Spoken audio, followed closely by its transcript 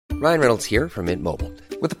Ryan Reynolds here from Mint Mobile.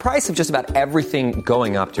 With the price of just about everything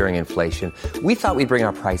going up during inflation, we thought we'd bring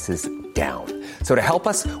our prices down. So to help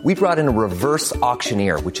us, we brought in a reverse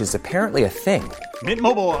auctioneer, which is apparently a thing. Mint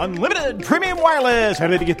Mobile Unlimited Premium Wireless. How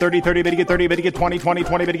to get 30, 30, bit to get 30, bit to get 20, 20,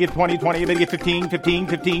 20, bit to get 20, 20, bit to get 15, 15,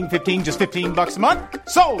 15, 15, just $15 a month?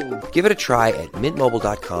 Sold! Give it a try at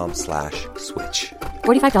mintmobile.com/switch.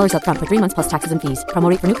 $45 up front for 3 months plus taxes and fees. Promo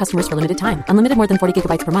rate for new customers for limited time. Unlimited more than 40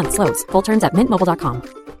 gigabytes per month. Slows full terms at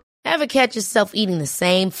mintmobile.com. Ever catch yourself eating the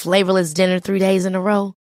same flavorless dinner 3 days in a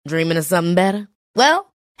row? Dreaming of something better?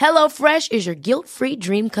 Well, HelloFresh is your guilt-free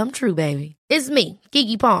dream come true, baby. It's me,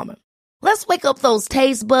 Keke Palmer. Let's wake up those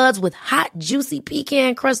taste buds with hot, juicy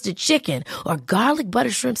pecan-crusted chicken or garlic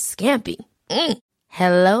butter shrimp scampi.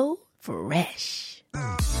 Hello Fresh.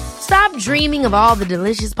 Stop dreaming of all the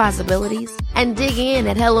delicious possibilities and dig in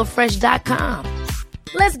at HelloFresh.com.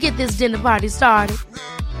 Let's get this dinner party started.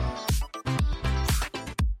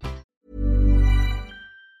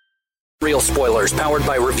 Real spoilers powered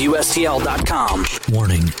by ReviewSTL.com.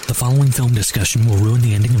 Warning, the following film discussion will ruin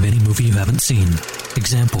the ending of any movie you haven't seen.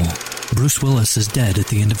 Example, Bruce Willis is dead at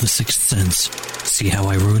the end of The Sixth Sense. See how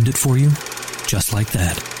I ruined it for you? Just like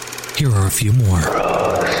that. Here are a few more.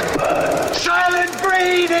 Silent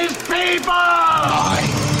breed is people! I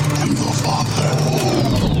am your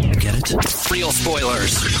father. Get it? Real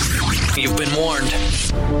spoilers. You've been warned.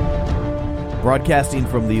 Broadcasting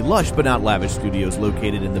from the lush but not lavish studios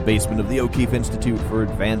located in the basement of the O'Keefe Institute for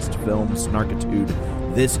Advanced Film Snarkitude,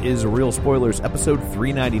 this is Real Spoilers, episode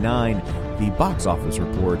 399, the box office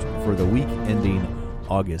report for the week ending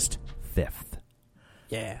August 5th.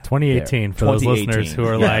 Yeah. 2018 for those 2018. listeners who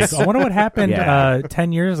are like, I wonder what happened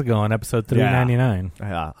 10 years ago on episode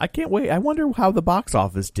 399. I can't wait. I wonder how the box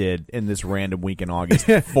office did in this random week in August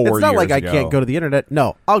 4 years ago. It's not like I can't go to the internet.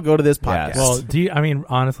 No, I'll go to this podcast. Well,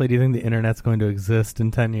 honestly, do you think the internet's going to exist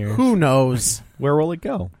in 10 years? Who knows? Where will it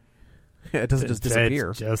go? It doesn't just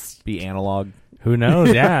disappear. Just be analog. Who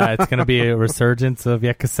knows? Yeah, it's going to be a resurgence of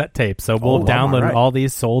cassette tapes. So we'll download all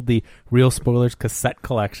these, sold the Real Spoilers cassette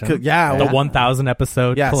collection. The 1,000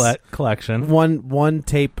 episode collection. One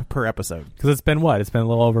tape per episode. Because it's been what? It's been a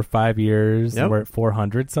little over 5 years. Yep. And we're at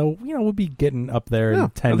 400. So, we'll be getting up there in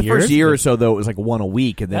 10 the years. First year or so, though, it was like one a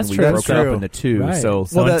week, and then we broke it up into two. Right. So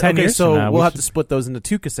in 10 years from now, we'll have to split those into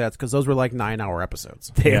two cassettes because those were like 9-hour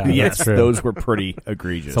episodes. Yes, those were pretty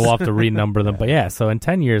egregious. So we'll have to renumber them. But so in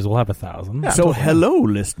 10 years, we'll have 1,000. So hello,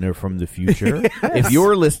 listener from the future. If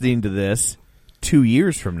you're listening to this 2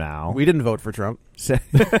 years from now, we didn't vote for Trump.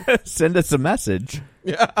 Send us a message.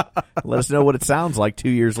 Let us know what it sounds like 2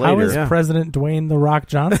 years later. How is President Dwayne The Rock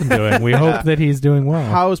Johnson doing? We hope that he's doing well.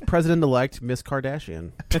 How is President-elect Miss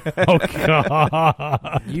Kardashian? Oh,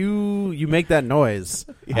 God. You make that noise.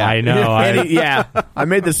 Yeah. I know. I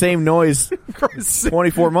made the same noise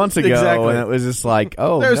 24 months ago, exactly. and it was just like,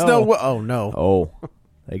 oh, there's no. Oh, no. Oh,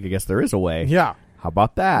 I guess there is a way. Yeah. How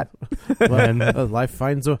about that? Well, life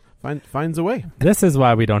finds a way. This is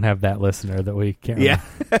why we don't have that listener that we can't. Yeah.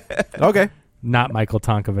 Okay. Not Michael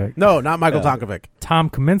Tonkovic. No, not Michael Tonkovic. Tom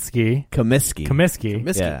Kaminsky.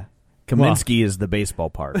 Kaminsky. Yeah. Kaminsky is the baseball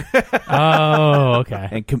part. Oh,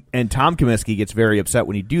 okay. And Tom Kaminsky gets very upset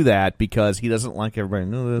when you do that because he doesn't like everybody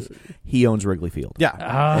to know this. He owns Wrigley Field.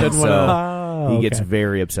 Yeah. So he gets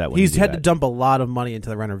very upset when he's had to dump a lot of money into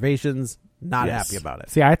the renovations. Not happy about it.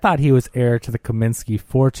 See, I thought he was heir to the Kaminsky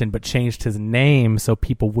fortune, but changed his name so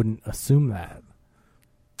people wouldn't assume that.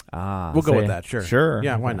 We'll go with that, sure.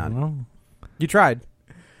 Yeah, why not? You tried.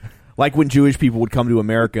 Like when Jewish people would come to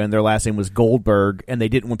America and their last name was Goldberg, and they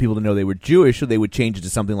didn't want people to know they were Jewish, so they would change it to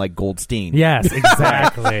something like Goldstein. Yes,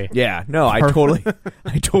 exactly. I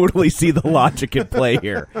totally see the logic at play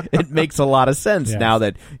here. It makes a lot of sense now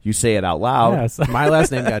that you say it out loud. Yes. My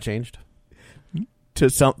last name got changed. To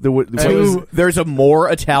there's a more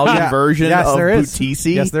Italian version of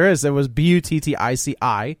Buttici. Yes, there is. It was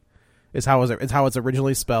Buttici. Is how it's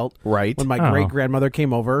originally spelled. Right. When my great grandmother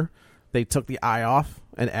came over, they took the I off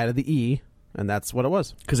and added the E, and that's what it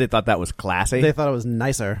was. Because they thought that was classy. They thought it was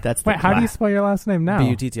nicer. How do you spell your last name now?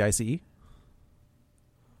 Buttici.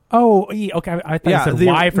 Oh, okay. I thought you said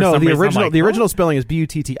Y for some reason. The original spelling is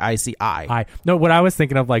Buttici. No, what I was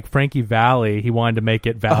thinking of, like Frankie Valli, he wanted to make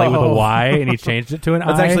it Valley with a Y, and he changed it to an I.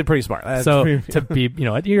 That's actually pretty smart. To be,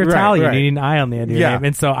 you're Italian, you need an I on the end of your name.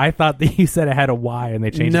 And so I thought that he said it had a Y, and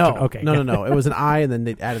they changed it to okay. No. It was an I, and then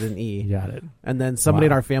they added an E. Got it. And then somebody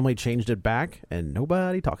in our family changed it back, and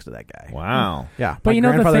nobody talks to that guy. Wow. Yeah. But my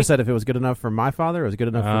grandfather said if it was good enough for my father, it was good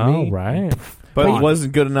enough for me. Right. But it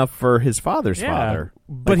wasn't good enough for his father's father.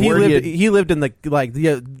 But he lived in the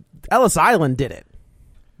Ellis Island did it.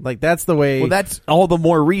 Like, that's the way. Well, that's all the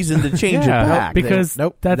more reason to change it back. Because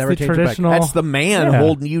Nope, that's never the change it back. traditional. That's the man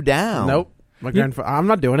holding you down. Nope. My grandfather. I'm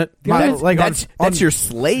not doing it. That's your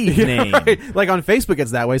slave name. Right. Like on Facebook,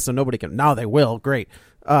 it's that way, so nobody can. Now they will. Great.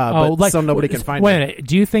 But so nobody can find you. Wait a minute.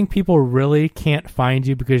 Do you think people really can't find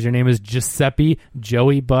you because your name is Giuseppe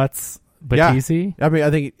Joey Butts Battisi? Yeah. I mean,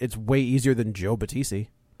 I think it's way easier than Joe Battisi.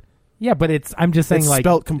 Yeah, but I'm just saying, it's like,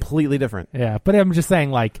 spelt completely different. Yeah, but I'm just saying,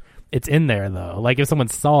 like, it's in there though. Like, if someone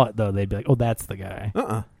saw it though, they'd be like, "Oh, that's the guy."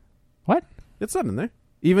 What? It's not in there.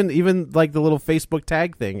 Even like the little Facebook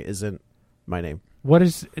tag thing isn't my name. What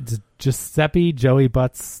is it's Giuseppe Joey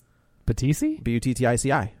Butts Battisi?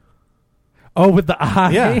 Buttici. Oh, with the I.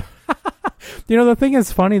 Yeah. You know, the thing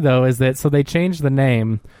is funny though is that so they changed the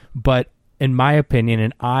name, but in my opinion,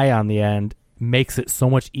 an I on the end makes it so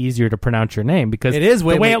much easier to pronounce your name because it is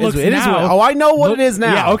the way it looks now. I know what it is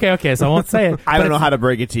now. Yeah, okay, so I won't say it. I don't know how to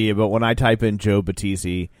break it to you, but when I type in Joe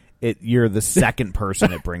Battisi, you're the second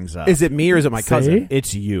person it brings up. Is it me or is it my cousin?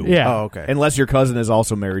 It's you. Yeah. Oh, okay. Unless your cousin is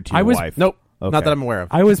also married to your wife. Nope. Okay. Not that I'm aware of.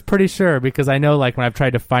 I was pretty sure because I know, like, when I've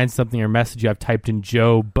tried to find something or message you, I've typed in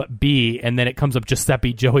Joe but B, and then it comes up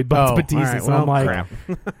Giuseppe Joey Butts Battisi. Right, so I'm like,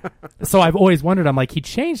 so I've always wondered. I'm like, he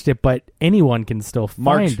changed it, but anyone can still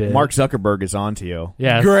find it. Mark Zuckerberg is on to you.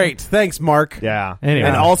 Yeah, great. Thanks, Mark. Yeah. Anyway.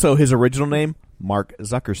 And also his original name, Mark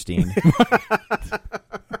Zuckerstein.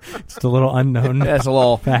 Just a little unknown. That's a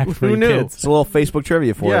little fact for who you knew? kids. It's a little Facebook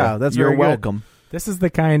trivia for you. Yeah, that's You're very good. welcome. This is the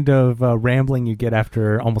kind of rambling you get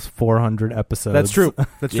after almost 400 episodes. That's true.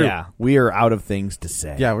 That's true. Yeah, we are out of things to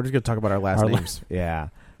say. Yeah, we're just going to talk about our last names. Yeah.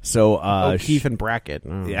 So Keith and Brackett.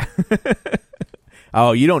 Yeah.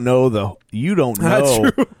 Oh, you don't know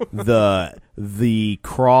the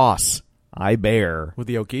cross I bear with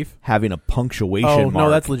the O'Keefe having a punctuation mark. No,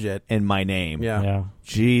 that's legit. In my name. Yeah.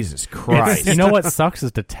 Jesus Christ. You know what sucks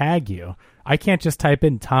is to tag you. I can't just type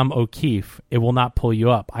in Tom O'Keefe. It will not pull you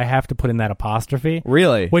up. I have to put in that apostrophe.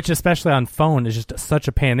 Really? Which, especially on phone, is just such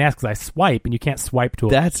a pain in the ass because I swipe and you can't swipe to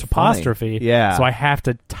That's apostrophe. Funny. Yeah. So I have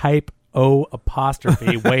to type O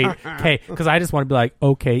apostrophe wait K because I just want to be like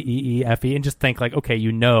OKEEFE and just think like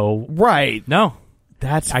right. No,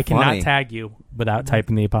 I cannot tag you without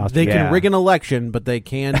typing the apostrophe. They can rig an election, but they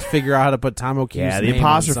can't figure out how to put Tom O'Keefe's Yeah, name the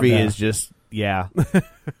apostrophe is just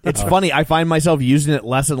it's funny. I find myself using it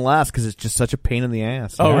less and less because it's just such a pain in the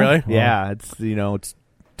ass. Oh, really? Yeah, it's it's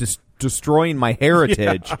just destroying my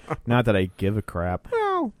heritage. Not that I give a crap.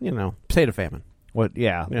 Well, potato famine. What?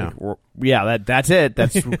 Yeah, yeah. That's it.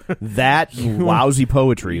 That's that lousy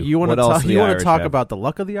poetry. You want to talk about the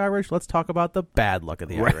luck of the Irish? Let's talk about the bad luck of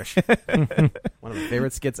the Irish. One of my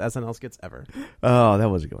favorite SNL skits ever. Oh, that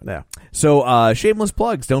was a good one. Yeah. So, shameless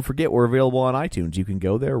plugs. Don't forget we're available on iTunes. You can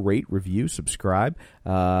go there, rate, review, subscribe.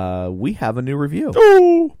 We have a new review.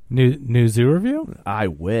 Ooh. New zoo review? I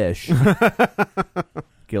wish. Get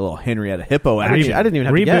a little Henrietta Hippo action. I didn't even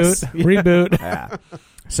have to guess. Reboot. Yeah.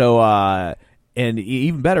 So, and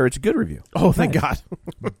even better, it's a good review. Oh, thank God.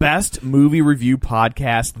 Best movie review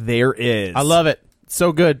podcast there is. I love it.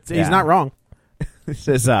 So good. He's not wrong. It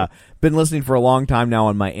says, been listening for a long time now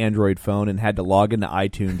on my Android phone and had to log into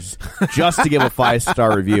iTunes just to give a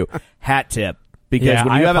 5-star review. Hat tip. Because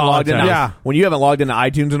when you haven't logged into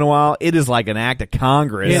iTunes in a while, it is like an act of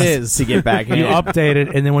Congress. It is to get back in. You update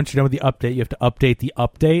it, and then once you're done with the update, you have to update the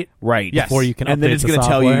update. Right. Before you can update and then it's going to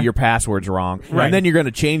tell you your password's wrong. Right. And then you're going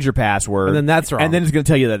to change your password. And then that's wrong. And then it's going to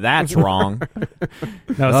tell you that that's wrong.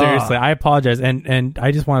 No, seriously, I apologize. And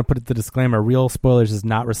I just want to put the disclaimer, Real Spoilers is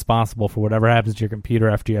not responsible for whatever happens to your computer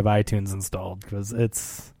after you have iTunes installed, because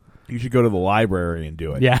it's... You should go to the library and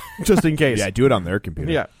do it. Yeah. Just in case. Yeah, do it on their computer.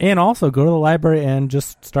 Yeah. And also go to the library and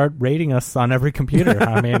just start rating us on every computer.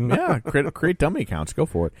 I mean, yeah, create dummy accounts. Go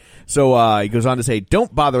for it. So he goes on to say,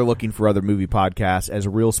 don't bother looking for other movie podcasts as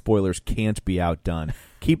Real Spoilers can't be outdone.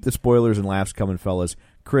 Keep the spoilers and laughs coming, fellas.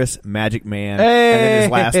 Chris Magic Man, and then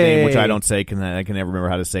his last name, which I don't say, I can never remember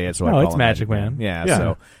how to say it. So I call it's him Magic Man.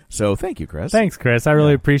 Yeah. So thank you, Chris. Thanks, Chris. I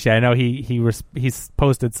really appreciate it. I know he's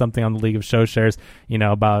posted something on the League of Show Shares,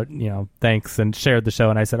 about thanks, and shared the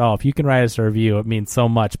show. And I said, if you can write us a review, it means so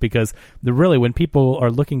much, because when people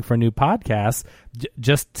are looking for new podcasts,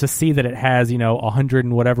 just to see that it has 100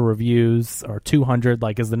 and whatever reviews, or 200,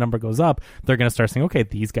 like as the number goes up, they're going to start saying, okay,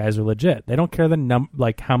 these guys are legit. They don't care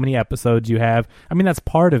how many episodes you have. I mean, that's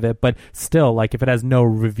part of it, but still, like if it has no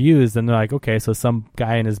reviews, then they're like, okay, so some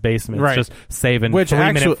guy in his basement is just saving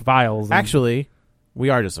 3-minute files. Actually, we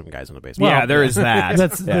are just some guys in the basement. Yeah, there is that.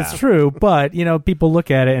 That's true. But, people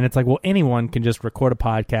look at it and it's like, well, anyone can just record a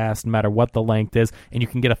podcast no matter what the length is, and you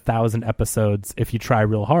can get 1,000 episodes if you try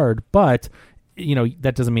real hard. But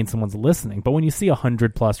that doesn't mean someone's listening. But when you see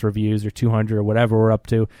 100+ reviews or 200 or whatever we're up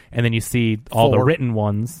to, and then you see all the written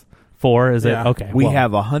ones, 4, is it? Okay. We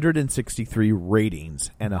have 163 ratings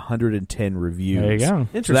and 110 reviews. There you go.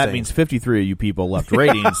 Interesting. So that means 53 of you people left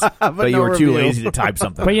ratings, but you no were too review. lazy to type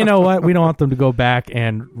something. But you know what? We don't want them to go back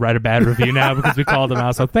and write a bad review now because we called them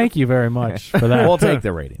out. So thank you very much for that. We'll take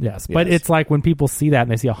the rating. Yes. But it's like when people see that and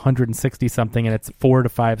they see 160 something and it's 4 to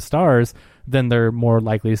 5 stars, then they're more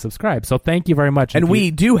likely to subscribe. So thank you very much. And we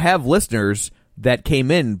do have listeners that came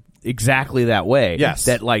in exactly that way. Yes.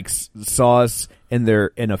 That saw us in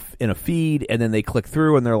a feed, and then they click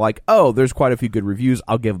through and they're like, oh, there's quite a few good reviews.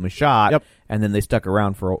 I'll give them a shot. Yep. And then they stuck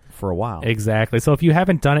around for a while. Exactly. So if you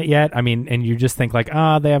haven't done it yet, I mean, and you just think like,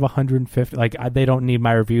 they have 150, like they don't need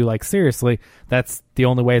my review. Like seriously, that's the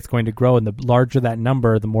only way it's going to grow. And the larger that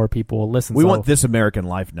number, the more people will listen. We want This American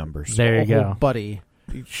Life numbers. There you go, buddy.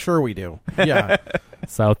 Sure we do. Yeah.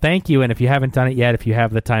 So thank you. And if you haven't done it yet, if you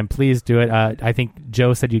have the time, please do it. I think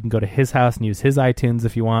Joe said you can go to his house and use his iTunes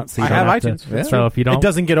if you want. So you I don't have to, iTunes. So if you don't, it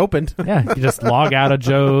doesn't get opened. Yeah, you just log out of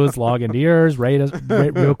Joe's, log into yours, rate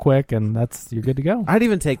real quick, and you're good to go. I'd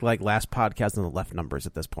even take like last podcast on the left numbers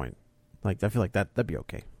at this point. Like I feel like that'd be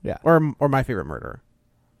okay. Yeah. Or My Favorite Murderer.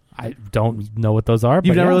 I don't know what those are.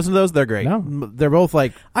 You've but never yeah. listened to those? They're great. No. They're both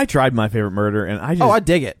like. I tried My Favorite Murder, and I just. Oh, I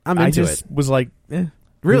dig it. I'm into it. Was like,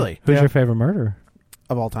 Really? Who's your favorite murderer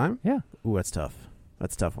of all time? Yeah. Ooh, that's tough.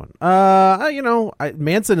 That's a tough one.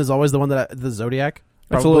 Manson is always the one the Zodiac.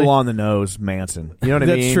 That's a probably. little on the nose, Manson. You know what I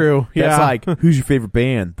mean? That's true. That's Yeah. like, who's your favorite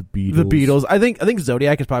band? The Beatles. The Beatles. I think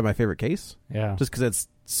Zodiac is probably my favorite case. Yeah. Just because it's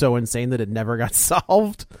so insane that it never got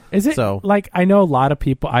solved. Is it so? Like I know a lot of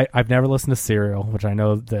people. I've never listened to Serial, which I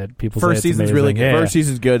know that people say First it's season's amazing. really good. Yeah. First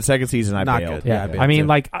season's good. Second season, I Not bailed. good. Yeah, I I bailed mean, too.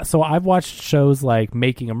 like, so I've watched shows like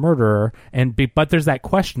Making a Murderer, but there's that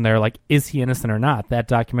question there, like, is he innocent or not? That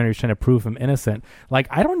documentary is trying to prove him innocent. Like,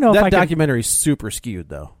 I don't know if that I documentary is super skewed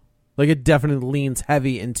though. Like it definitely leans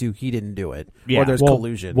heavy into he didn't do it, or there's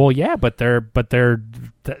collusion. Well, yeah, but they're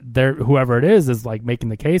whoever it is like making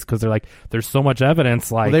the case because they're like, there's so much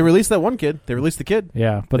evidence. Like they released that one kid. They released the kid.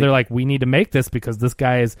 Yeah, but they're like, we need to make this because this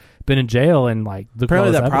guy has been in jail and like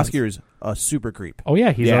apparently that prosecutor is a super creep. Oh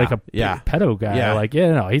yeah, he's like a pedo guy. Yeah. Like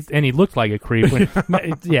he looked like a creep.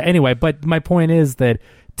 Yeah. Anyway, but my point is that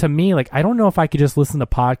to me, like, I don't know if I could just listen to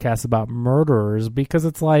podcasts about murderers because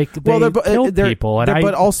it's like they killed people.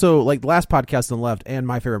 But also, like, the last podcast on the left and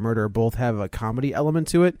My Favorite Murderer both have a comedy element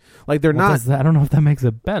to it. Like, they're not. I don't know if that makes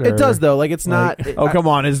it better. It does though. Like, it's not. Come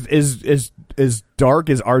on, as dark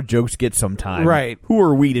as our jokes get sometimes. Right. Who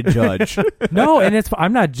are we to judge? No, and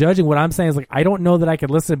I'm not judging. What I'm saying is like I don't know that I could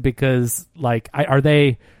listen because like are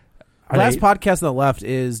they? Last podcast on the left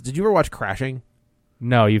is. Did you ever watch Crashing?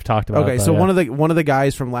 No, you've talked about. Okay, it, so yeah. one of the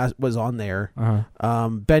guys from last was on there. Uh-huh.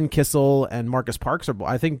 Ben Kissel and Marcus Parks are.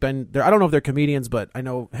 I think Ben. I don't know if they're comedians, but I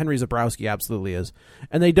know Henry Zabrowski absolutely is.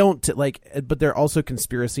 And they don't but they're also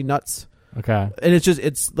conspiracy nuts. Okay, and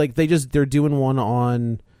it's like they're doing one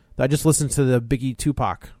on. I just listened to the Biggie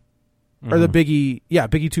Tupac, or the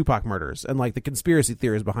Biggie Tupac murders, and like the conspiracy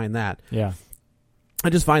theories behind that. Yeah. I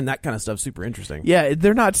just find that kind of stuff super interesting. Yeah,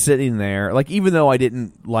 they're not sitting there like, even though I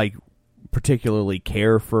didn't like particularly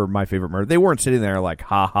care for My Favorite Murder, they weren't sitting there like,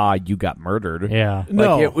 ha, you got murdered. Yeah. Like,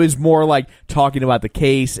 no. it was more like talking about the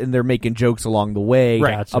case, and they're making jokes along the way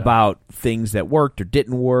about things that worked or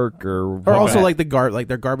didn't work, or also like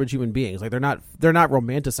they're garbage human beings. Like they're not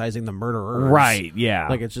romanticizing the murderers. Right, yeah.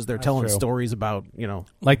 Like it's just they're telling stories about,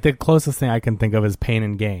 like the closest thing I can think of is Pain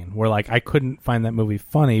and Gain, where like I couldn't find that movie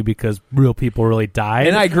funny because real people really died.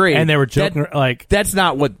 And I agree. And they were joking that's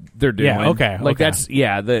not what they're doing. Yeah, okay. Like okay. that's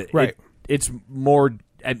right. It's more.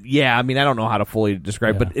 I mean, I don't know how to fully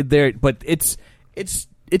describe, but it's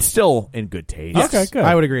still in good taste. Okay, good.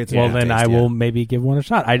 I would agree. It's well, then I will maybe give one a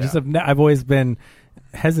shot. I just I've always been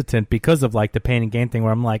hesitant because of like the Pain and Gain thing,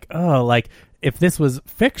 where I'm like, oh, like if this was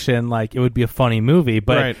fiction, like it would be a funny movie,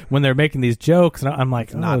 but when they're making these jokes, and I'm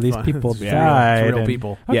like, these people died. It's real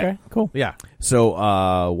people. Okay, cool. Yeah. So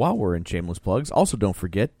while we're in shameless plugs, also don't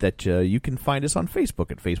forget that you can find us on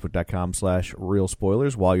Facebook at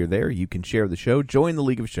facebook.com/realspoilers. While you're there, you can share the show, join the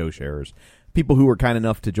League of Show Sharers. People who were kind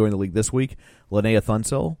enough to join the league this week: Linnea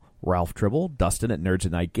Thunsell, Ralph Tribble, Dustin at Nerds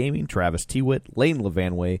at Night Gaming, Travis Tewitt, Lane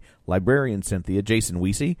Levanway, Librarian Cynthia, Jason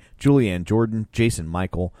Weesey, Julianne Jordan, Jason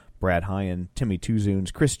Michael, Brad Hyan, Timmy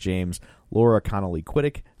Tuzoons, Chris James, Laura Connolly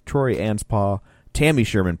Quiddick, Troy Anspaugh, Tammy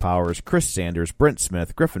Sherman Powers, Chris Sanders, Brent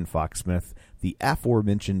Smith, Griffin Fox Smith, the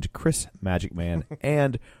aforementioned Chris Magic Man,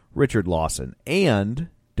 and Richard Lawson. And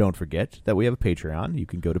don't forget that we have a Patreon. You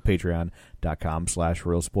can go to patreon.com/RealSpoilers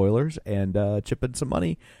patreon.com/realspoilers and chip in some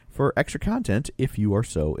money for extra content if you are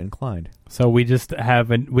so inclined. So we just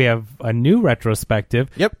have a new retrospective.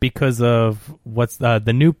 Yep. Because of what's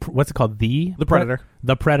it called? The Predator.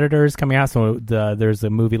 The Predator is coming out. So there's a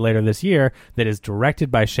movie later this year that is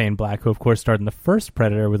directed by Shane Black, who of course starred in the first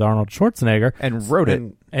Predator with Arnold Schwarzenegger And wrote it.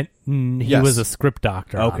 And he Yes. was a script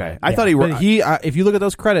doctor. on Okay. it. I Yeah. thought he wrote... But if you look at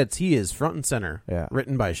those credits, he is front and center. Yeah.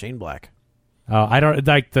 Written by Shane Black. I don't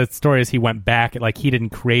like the story. Is he went back, like he didn't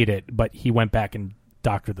create it, but he went back and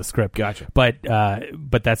doctored the script. Gotcha. But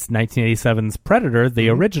that's 1987's Predator, the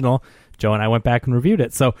original. Joe and I went back and reviewed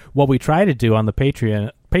it. So what we try to do on the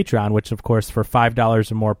Patreon, which of course for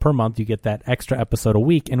 $5 or more per month, you get that extra episode a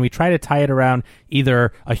week, and we try to tie it around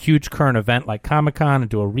either a huge current event like Comic-Con and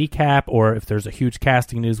do a recap, or if there's a huge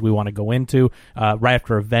casting news we want to go into. Right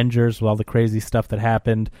after Avengers, with all the crazy stuff that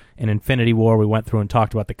happened in Infinity War, we went through and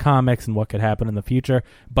talked about the comics and what could happen in the future.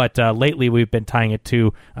 But lately we've been tying it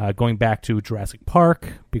to going back to Jurassic Park,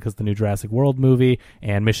 because the new Jurassic World movie,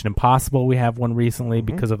 and Mission Impossible, we have one recently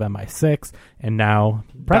because of MI6, and now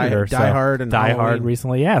Predator. Die Hard and Die Hard Halloween.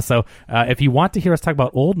 recently. Yeah, so if you want to hear us talk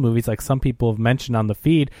about old movies, like some people have mentioned on the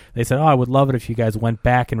feed, they said, I would love it if you guys went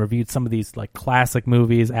back and reviewed some of these like classic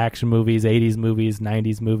movies, action movies, 80s movies,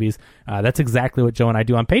 90s movies. That's exactly what Joe and I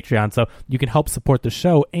do on Patreon, so you can help support the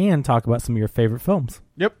show and talk about some of your favorite films.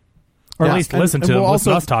 Yep. Or Yeah. at least And- listen and to them, we'll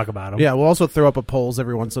listen also- to us talk about them. Yeah, we'll also throw up a polls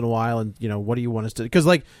every once in a while, and what do you want us to? Because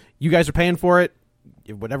like you guys are paying for it,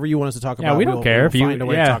 whatever you want us to talk about. Yeah, we don't we'll care if you find a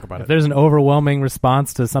way to talk about if it. there's an overwhelming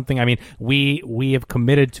response to something. I mean, we have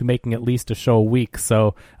committed to making at least a show a week.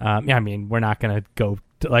 So I mean, we're not gonna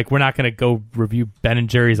go review Ben and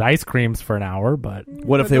Jerry's ice creams for an hour. But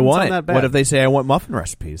What if It they doesn't want sound it? that bad. What if they say, I want muffin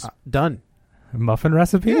recipes? Done. muffin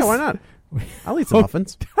recipes? Yeah, why not? I'll eat some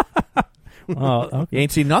muffins. Oh, okay. You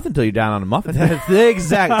ain't seen nothing till you're down on a muffin. That's the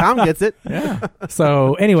exact. Tom gets it. Yeah.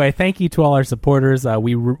 So anyway, thank you to all our supporters.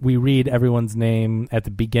 We read everyone's name at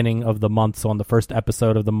the beginning of the month. So on the first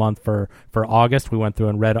episode of the month for August, we went through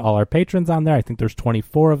and read all our patrons on there. I think there's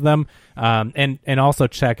 24 of them. And also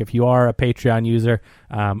check if you are a Patreon user.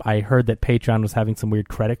 I heard that Patreon was having some weird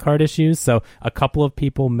credit card issues. So a couple of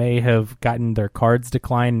people may have gotten their cards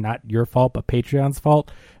declined. Not your fault, but Patreon's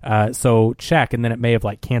fault. So check, and then it may have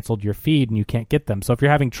like canceled your feed and you can't get them. So if you're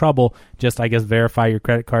having trouble, just I guess verify your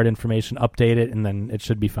credit card information, update it, and then it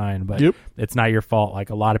should be fine. But It's not your fault. Like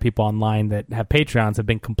a lot of people online that have Patreons have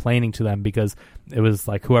been complaining to them because it was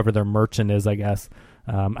like whoever their merchant is, I guess.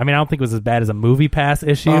 I mean, I don't think it was as bad as a Movie Pass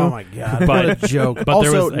issue. Oh my god, but what a joke! But there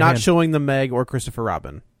also, was, not again, showing the Meg or Christopher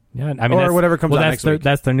Robin. Yeah, I mean, or whatever comes out that's next their, week.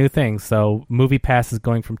 That's their new thing. So Movie Pass is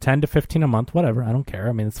going from 10 to 15 a month, whatever. I don't care.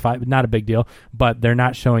 I mean, it's fine, not a big deal. But they're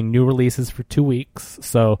not showing new releases for 2 weeks.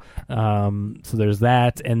 So there's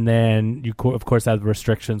that. And then you, of course, have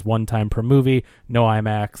restrictions: 1 time per movie, no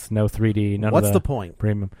IMAX, no 3D, none What's of the point?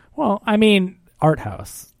 Premium. Well, I mean, art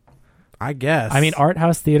house. I guess. I mean, art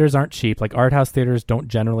house theaters aren't cheap. Like art house theaters don't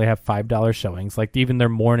generally have $5 showings. Like even their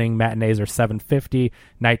morning matinees are $7.50,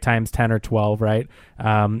 nighttime's 10 or 12, right?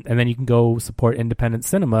 And then you can go support independent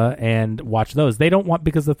cinema and watch those. They don't want,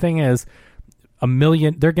 because the thing is,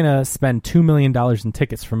 they're gonna spend $2 million in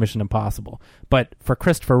tickets for Mission Impossible. But for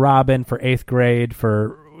Christopher Robin, for 8th Grade,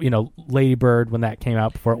 for Lady Bird when that came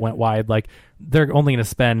out before it went wide, like they're only gonna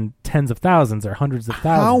spend tens of thousands or hundreds of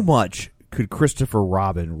thousands. How much could Christopher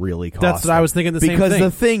Robin really cost? That's what I was thinking. Because same thing.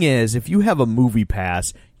 the thing is, if you have a Movie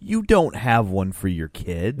Pass, you don't have one for your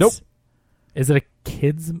kids. Nope. Is it a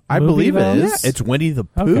kids movie? I believe it though? is. Yeah, it's Winnie the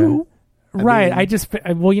Pooh. Okay. Right.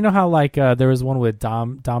 You know how like there was one with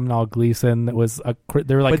Domhnall Gleeson that was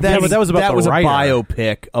they were like, But that was about the a writer.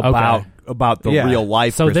 biopic about the real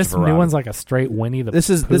life. So this Christopher new Robin. one's like a straight Winnie the Pooh. This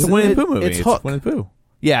is It's a Winnie the Pooh movie. It's Hook. Winnie the Pooh.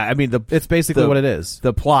 Yeah, I mean It's basically what it is.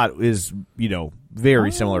 The plot is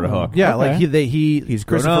very similar to Hook. Yeah, Okay. like he's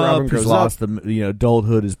grown Christopher Robin up. grows He's lost up. the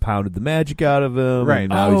adulthood has pounded the magic out of him. Right. And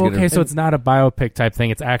now he's gonna, okay, so it's not a biopic type thing.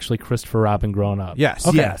 It's actually Christopher Robin grown up. Yes.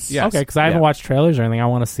 Okay. Yes. Yes. Okay, because I haven't Yeah. watched trailers or anything. I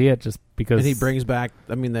want to see it just because. And he brings back.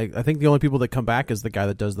 I mean, I think the only people that come back is the guy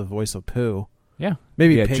that does the voice of Pooh. Yeah.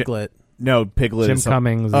 Maybe Yeah, Piglet. No, Piglet. Jim is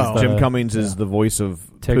Cummings. Oh. Is Jim Cummings is the voice of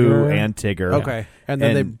Tigger. Pooh and Tigger. Okay, and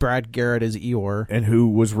then And- Brad Garrett is Eeyore. and who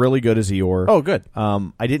was really good as Eeyore. Oh, good.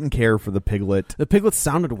 I didn't care for the Piglet The Piglet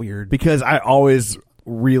sounded weird. because I always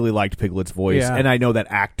really liked Piglet's voice, Yeah. and I know that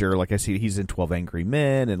actor. Like I see, he's in 12 Angry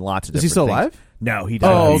Men and lots of. Is he different still things. alive? No, he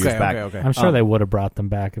died Oh, a few okay, years back. okay. I'm sure they would have brought them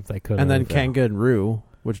back if they could. And then Kanga and Roo,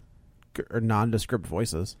 which are nondescript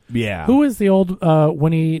voices. Yeah, Who is the old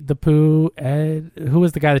Winnie the Pooh? Who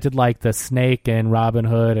was the guy that did like the Snake and Robin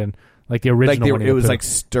Hood and like the original? Winnie it the was Pooh? like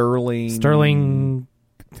Sterling. Sterling.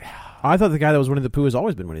 I thought the guy that was Winnie the Pooh has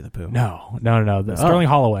always been Winnie the Pooh. No. Sterling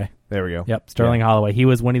Holloway. There we go. Yep, Sterling Holloway. He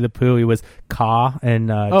was Winnie the Pooh. He was Kaa in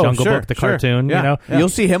Jungle Book, the cartoon. Yeah. You know, You'll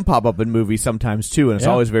see him pop up in movies sometimes too, and it's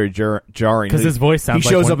always very jarring because his voice sounds. He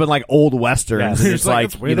shows like up in like old westerns, and it's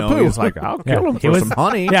like Winnie the Pooh. he's like, I'll kill him for some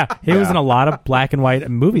honey. Yeah, he was in a lot of black and white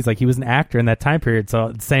movies. Like he was an actor in that time period.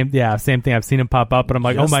 So same thing. I've seen him pop up, and I'm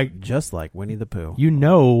like, just like Winnie the Pooh. You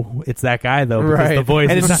know, it's that guy though, because Right. the voice.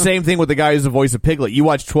 And it's the same thing with the guy who's the voice of Piglet. You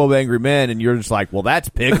watch 12 Angry Men, and you're just like, well, that's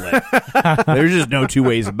Piglet. There's just no two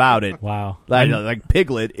ways about it. Wow. Like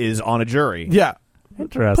Piglet is on a jury. Yeah.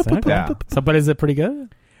 Interesting. Yeah. So, but is it pretty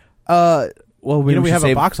good? Well, we we have a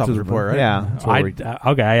save box office to the- report, right? Yeah. So I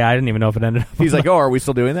didn't even know if it ended up. he's like, oh, are we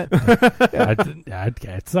still doing that?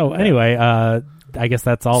 Okay. So anyway, I guess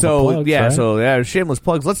that's all. So the plugs, right? shameless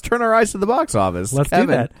plugs. Let's turn our eyes to the box office. Let's do Kevin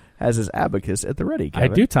that. has his abacus at the ready. I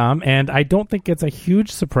Kevin. do, Tom, and I don't think it's a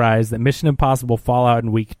huge surprise that Mission Impossible Fallout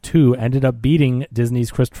in week 2 ended up beating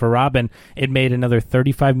Disney's Christopher Robin. It made another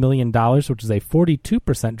 $35 million, which is a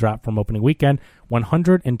 42% drop from opening weekend,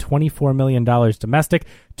 $124 million domestic,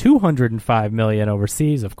 $205 million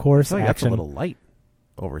overseas, of course. I feel like that's a Action. little light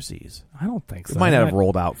overseas. I don't think so. It might not have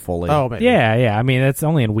rolled out fully. Oh, maybe. Yeah. I mean, it's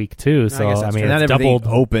only in week 2, so guess I that's mean, true. Not it's everything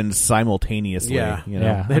doubled. opens simultaneously. Yeah. You know?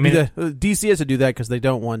 Yeah. They I mean, DC has to do that because they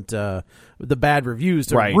don't want the bad reviews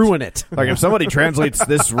to Right. ruin it. Like if somebody translates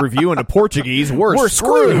this review into Portuguese, we're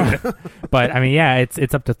screwed. But I mean, yeah,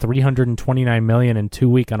 it's up to $329 million in 2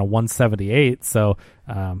 weeks on a 178. So,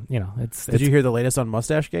 it's. Did you hear the latest on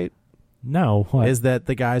Mustache Gate? No, what? Is that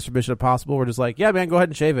the guys from Mission Impossible were just like, yeah, man, go ahead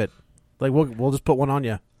and shave it. Like we'll just put one on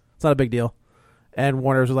you. It's not a big deal. And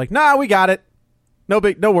Warner's was like, nah, we got it. No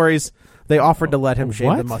worries. They offered to let him shave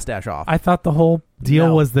What? the mustache off. I thought the whole deal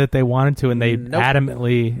No. was that they wanted to, and they Nope.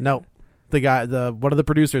 adamantly. No. One of the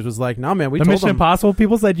producers was like, no, man, we The told Mission them. Impossible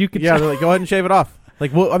people said you could. Yeah, they're like, go ahead and shave it off.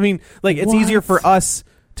 Like, well, I mean, like, it's What? easier for us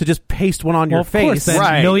to just paste one on your Well, of course, face. and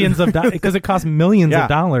Right. millions of dollars because it costs millions Yeah. of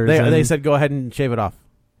dollars. They and- said, go ahead and shave it off.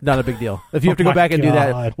 Not a big deal. If you have to Oh go my back and do God.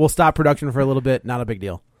 that, we'll stop production for a little bit. Not a big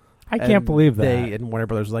deal. I can't And believe that. They and Warner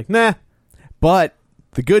Brothers was like, nah. But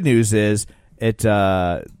the good news is at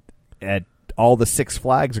all the Six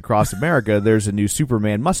Flags across America, there's a new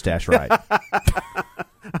Superman mustache ride.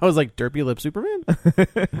 I was like, Derpy Lip Superman?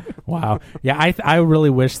 Wow. Yeah, I really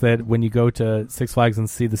wish that when you go to Six Flags and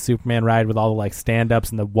see the Superman ride with all the like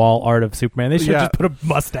stand-ups and the wall art of Superman, they should Yeah. just put a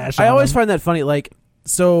mustache on I always him. find that funny. Like,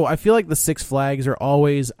 so I feel like the Six Flags are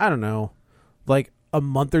always, I don't know, like a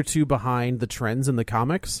month or two behind the trends in the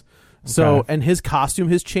comics. So, Okay. and his costume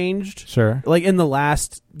has changed. Sure. Like in the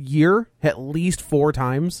last year, at least 4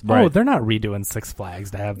 times. Oh, they're not redoing Six Flags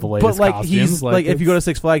to have the latest But like costumes. he's like if you go to it's-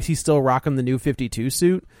 Six Flags, he's still rocking the new 52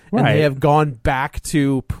 suit, and Right. they have gone back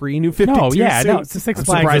to pre-new 52 no, yeah, suit. no, it's Six I'm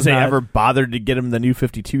Flags. surprised is they not- ever bothered to get him the new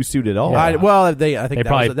 52 suit at all. Yeah. I think They that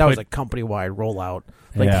probably was put- a company-wide rollout.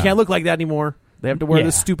 Like Yeah. you can't look like that anymore. They have to wear Yeah.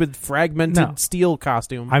 this stupid fragmented No. steel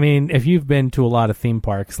costume. I mean, if you've been to a lot of theme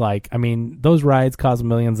parks, like, I mean, those rides cost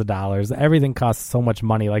millions of dollars. Everything costs so much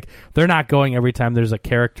money. Like, they're not going every time there's a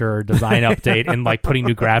character or design update and, like, putting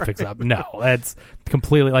new graphics up. No, that's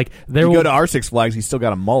completely, like, there You will... go to our Six Flags, he's still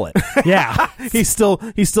got a mullet. Yeah. he's still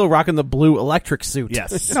rocking the blue electric suit.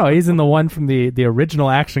 Yes. No, he's in the one from the original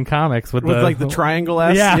Action Comics with with like the triangle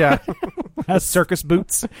S. Yeah. Circus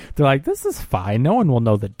boots. They're like, this is fine. No one will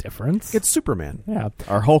know the difference. It's Superman. Yeah.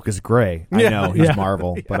 Our Hulk is gray. I Yeah. know he's Yeah.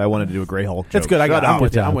 Marvel, but I wanted to do a gray Hulk joke. That's good. I'm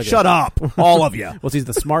with you. I'm with you. Shut up, all of you. Was he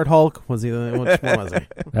the smart Hulk? Was he the which one was he?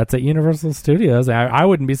 That's at Universal Studios. I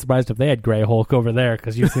wouldn't be surprised if they had Gray Hulk over there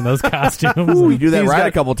because you've seen those costumes. We do that He's ride got-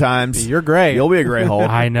 a couple times. You're gray. You'll be a gray Hulk.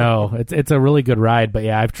 I know it's a really good ride, but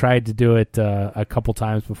yeah, I've tried to do it a couple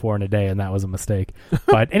times before in a day, and that was a mistake.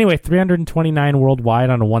 But anyway, 329 worldwide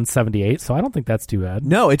on a 178, so I don't think that's too bad.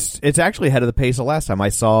 No, it's actually ahead of the pace of last time. I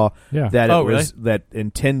saw Yeah. that Oh, it was that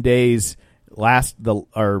in 10 days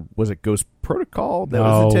was it Ghost Protocol that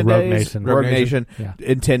was in 10 Rogue days? Nation. Rogue Rogue Nation Yeah.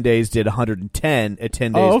 in 10 days did 110 at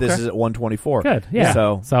 10 days. Oh, okay. This is at 124. Good, yeah.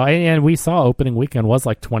 So And we saw opening weekend was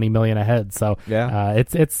like 20 million ahead. So Yeah.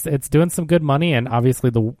 it's doing some good money, and obviously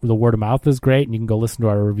the word of mouth is great. And you can go listen to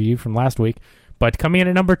our review from last week. But coming in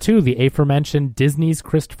at number 2, the aforementioned Disney's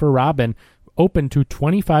Christopher Robin opened to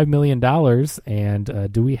 $25 million.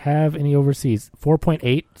 And do we have any overseas?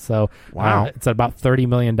 4.8. So Wow. it's about $30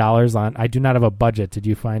 million on. I do not have a budget. Did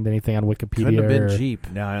you find anything on Wikipedia? Couldn't have been or- cheap.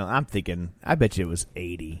 no, I'm thinking. I bet you it was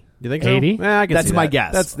 80. You think so? 80? Yeah, I can That's see my that.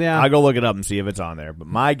 guess. That's I'll go look it up and see if it's on there. But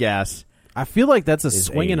my guess. I feel like that's a Is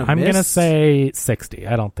swing and a 80. I'm miss. going to say 60.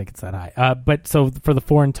 I don't think it's that high. But so for the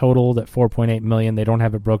foreign total, that 4.8 million, they don't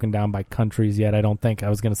have it broken down by countries yet. I don't think. I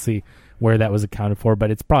was going to see where that was accounted for,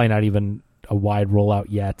 but it's probably not even a wide rollout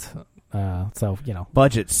yet. So, you know.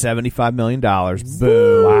 Budget $75 million.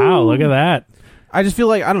 Boom. Wow, look at that. I just feel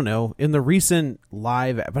like, I don't know, in the recent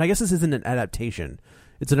live, but I guess this isn't an adaptation.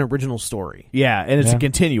 It's an original story. Yeah, and it's a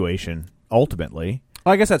continuation, ultimately.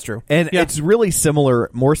 Oh, I guess that's true. And it's really similar,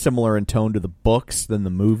 more similar in tone to the books than the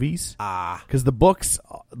movies. Because the books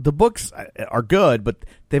are good, but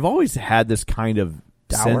they've always had this kind of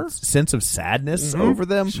sense of sadness over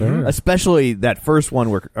them. Sure. Especially that first one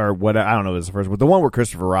where, or what, I don't know if it's the first one, the one where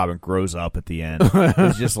Christopher Robin grows up at the end.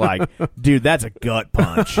 It's just like, dude, that's a gut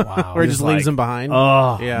punch. Wow. Or he just leaves him behind.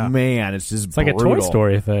 Oh, man, it's just like a Toy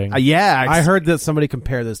Story thing. Yeah. I heard that somebody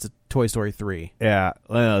compare this to Toy Story 3. Yeah.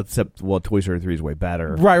 Except, Toy Story 3 is way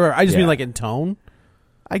better. Right. I just mean like in tone.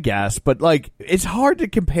 I guess. But, like, it's hard to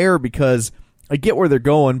compare because I get where they're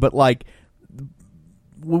going, but, like,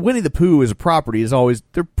 Winnie the Pooh as a property is always,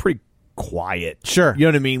 they're pretty quiet. Sure. You know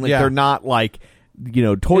what I mean? Like, they're not like,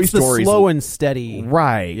 Toy Story. Slow and steady.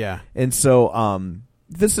 Right. Yeah. And so,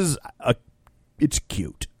 this is it's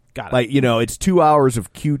cute. Got it. Like, it's 2 hours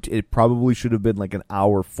of cute. It probably should have been like an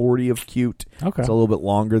hour 40 of cute. Okay. It's a little bit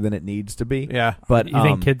longer than it needs to be. Yeah. But you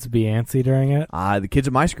think kids would be antsy during it? The kids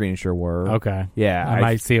at my screening sure were. Okay. Yeah. I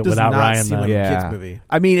might see it does without not Ryan seem then. like a kids movie.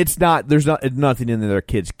 I mean, there's nothing in there that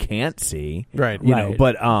kids can't see. Right. You know,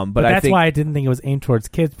 but But I that's think, why I didn't think it was aimed towards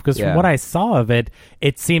kids, because from what I saw of it,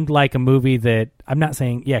 it seemed like a movie that, I'm not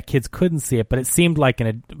saying, kids couldn't see it, but it seemed like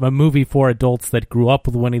a movie for adults that grew up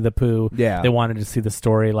with Winnie the Pooh. Yeah. They wanted to see the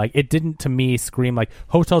story. Like, it didn't, to me, scream like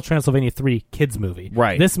Hotel Transylvania 3 kids movie.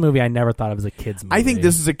 Right. This movie, I never thought of as a kids movie. I think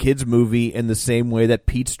this is a kids movie in the same way that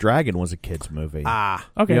Pete's Dragon was a kids movie.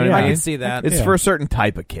 Okay. You know what I mean? can see that. It's for a certain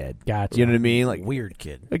type of kid. Gotcha. You know what I mean? Like, Weird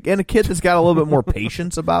kid. and a kid that's got a little bit more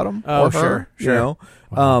patience about him. Oh, or her, sure. You know?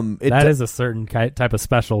 That is a certain type of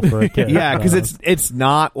special for a kid. Yeah, because it's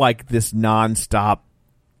not like this nonstop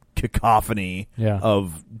cacophony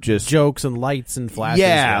of just jokes and lights and flashes.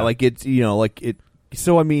 Yeah, like it's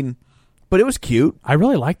So I mean, but it was cute. I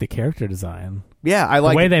really like the character design. Yeah, I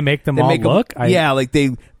like the way they make them all look. Like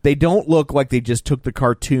they don't look like they just took the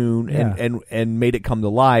cartoon and made it come to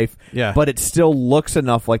life. Yeah, but it still looks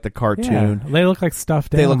enough like the cartoon. Yeah. They look like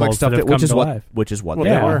stuffed They animals. look like stuffed, that have come to life. which is what Well, they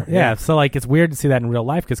they are. were. Yeah, so like it's weird to see that in real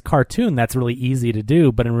life, because cartoon, that's really easy to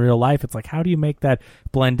do, but in real life, it's like, how do you make that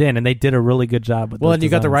blend in? And they did a really good job with. Well, those and you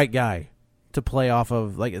got the designs. right guy to play off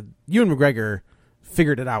of. Like, Ewan McGregor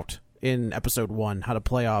figured it out in episode 1 how to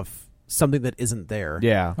play off something that isn't there.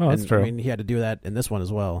 Yeah, that's true. I mean, he had to do that in this one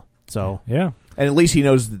as well. So yeah, and at least he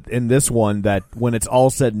knows in this one that when it's all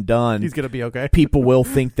said and done, he's gonna be okay. People will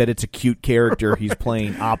think that it's a cute character he's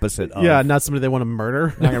playing opposite of. Yeah, not somebody they want to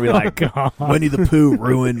murder. Not gonna be like, Winnie the Pooh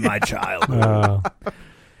ruined my childhood.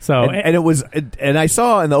 So and it was, and I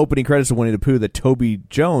saw in the opening credits of Winnie the Pooh that Toby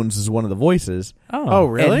Jones is one of the voices. Oh,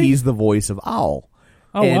 really? And he's the voice of Owl.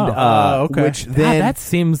 Oh, and, wow. Okay. Which then that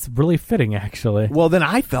seems really fitting, actually. Well, then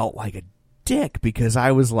I felt like a dick because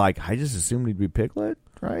I was like, I just assumed he'd be Piglet,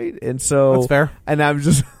 right? And so That's fair. And I'm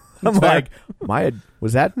just, I'm fair. like,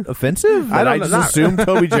 was that offensive? I That don't I know. just assumed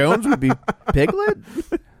Toby Jones would be Piglet.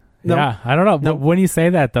 No. Yeah, I don't know. No. But when you say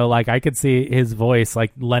that, though, like, I could see his voice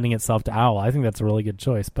like lending itself to Owl. I think that's a really good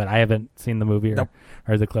choice, but I haven't seen the movie or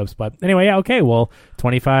heard the clips. But anyway, yeah, okay. Well,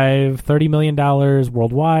 $25-30 million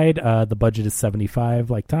worldwide. The budget is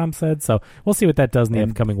 75, like Tom said. So we'll see what that does in the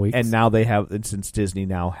upcoming weeks. And now they have, and since Disney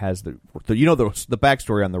now has the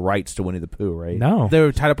backstory on the rights to Winnie the Pooh, right? No, They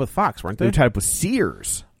were tied up with Fox, weren't They they? were tied up with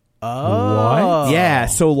Sears. Oh, What? Yeah,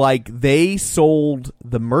 so like they sold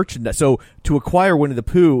the merchandise. So to acquire Winnie the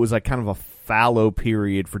Pooh was like kind of a fallow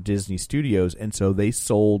period for Disney Studios, and so they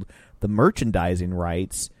sold the merchandising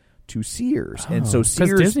rights to Sears. And so because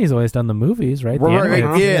Sears, Disney's always done the movies, right? The right,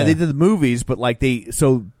 animated- yeah, they did the movies, but like they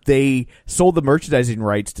sold the merchandising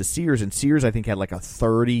rights to Sears, and Sears I think had like a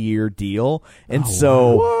 30-year deal, and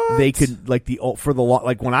they could like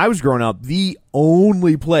like when I was growing up, the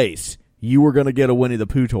only place you were going to get a Winnie the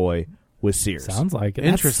Pooh toy with Sears. Sounds like it.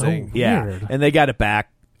 Interesting. That's so Yeah, weird. and they got it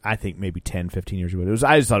back, I think, maybe 10, 15 years ago.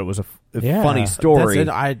 I just thought it was a funny story.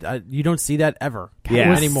 That's it. You don't see that ever. Yeah.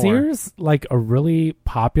 Was anymore. Sears like a really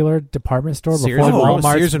popular department store Sears before and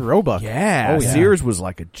Walmart? Sears and Roebuck. Yeah, Oh, yeah. Sears was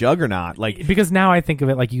like a juggernaut. Like, Because now I think of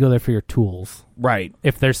it like you go there for your tools, right.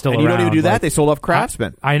 if they're still And around. you don't even do that. like- They sold off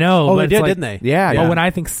Craftsman. I know. Oh, but they it's did, like- didn't they? Yeah, But when I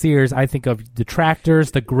think Sears, I think of the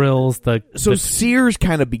tractors, the grills, So Sears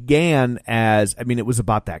kind of began as, I mean, it was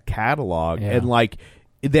about that catalog. Yeah. And like,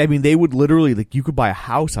 they would literally, like, you could buy a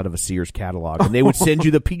house out of a Sears catalog, and they would send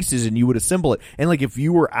you the pieces, and you would assemble it. And like, if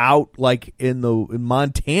you were out like in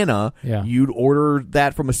Montana, you'd order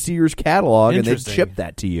that from a Sears catalog, and they'd ship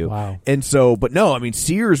that to you. Wow. And so, but no, I mean,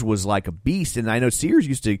 Sears was like a beast, and I know Sears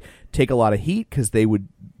used to take a lot of heat because they would,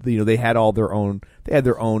 they had their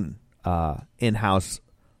own in-house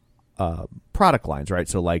product lines, right?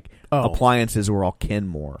 So like appliances were all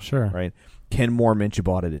Kenmore, sure, right? Kenmore meant you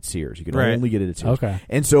bought it at Sears. You could only get it at Sears. Okay.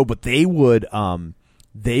 And so, but they would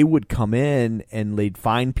come in and they'd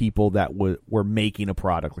find people that were making a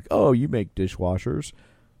product. Like, oh, you make dishwashers.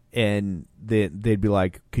 And they'd be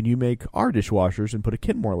like, can you make our dishwashers and put a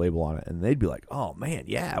Kenmore label on it? And they'd be like, oh, man,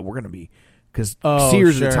 yeah, we're going to be. Because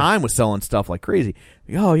Sears at the time was selling stuff like crazy.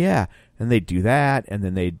 Like, oh, yeah. And they'd do that. And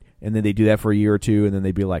then they'd do that for a year or two. And then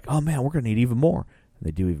they'd be like, oh, man, we're going to need even more. And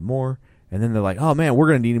they'd do even more. And then they're like, oh, man, we're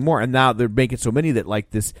going to need more. And now they're making so many that,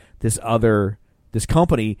 like, this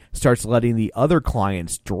company starts letting the other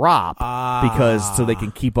clients drop so they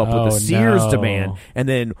can keep up with the Sears demand. And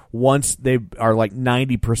then once they are like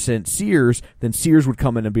 90% Sears, then Sears would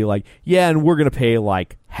come in and be like, yeah, and we're going to pay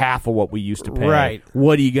like half of what we used to pay. Right.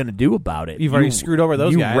 What are you going to do about it? You've already screwed over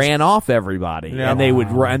those guys. You ran off everybody. Yeah.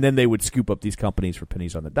 And then they would scoop up these companies for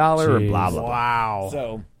pennies on the dollar and blah, blah, blah. Wow.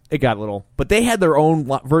 So it got a little, but they had their own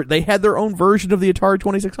version of the Atari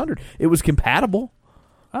 2600. It was compatible.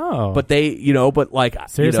 Oh, but they,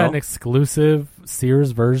 Sears had an exclusive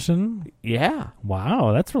Sears version. Yeah.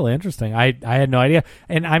 Wow, that's really interesting. I had no idea.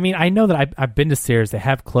 And I mean, I know that I've been to Sears. They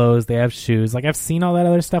have clothes, they have shoes. Like, I've seen all that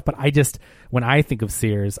other stuff, but when I think of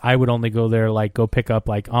Sears, I would only go there, like, go pick up,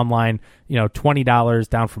 like, online, $20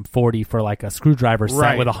 down from $40 for, like, a screwdriver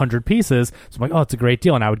set with 100 pieces. So I'm like, oh, it's a great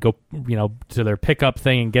deal. And I would go, to their pickup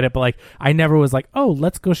thing and get it. But, like, I never was like, oh,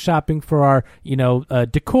 let's go shopping for our,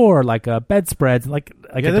 decor, like, bedspreads, like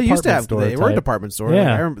a they used to have. store They were a department store.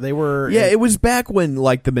 Yeah, like, they were. Yeah, it was back when,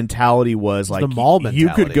 like, the mentality was like the mall mentality. You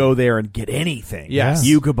could go there and get anything. Yes.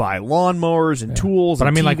 You could buy lawnmowers and tools. But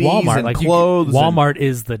and I mean, TVs like Walmart, and like clothes. Walmart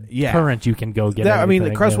is the current. You can go get. I mean, the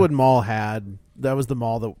anything, Crestwood Mall that was the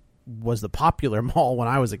mall that was the popular mall when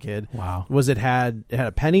I was a kid. Wow. It had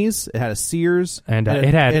a Penny's, it had a Sears, and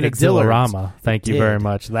it had a Exhilarama. Thank you very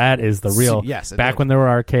much. That is the real. Yes, back when there were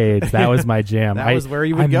arcades, that was my jam. That was where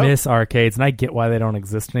you would go. I miss arcades, and I get why they don't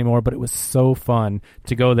exist anymore. But it was so fun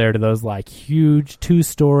to go there to those, like, huge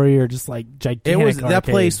 2-story or just like gigantic. Arcades. That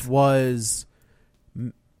place was.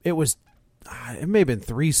 It may have been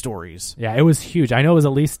 3 stories. Yeah, it was huge. I know it was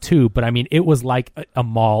at least 2, but I mean, it was like a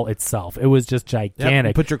mall itself. It was just gigantic.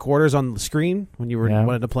 You put your quarters on the screen when you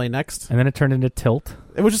wanted to play next. And then it turned into Tilt.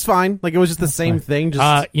 It was just fine. Like, it was just the same thing.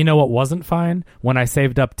 Just you know what wasn't fine? When I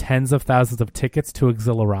saved up tens of thousands of tickets to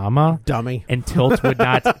Exhilarama. Dummy. And Tilt would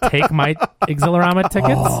not take my Exhilarama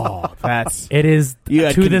tickets. Oh, it is,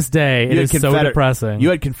 to this day, it is so depressing. You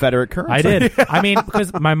had Confederate currency. I did. I mean,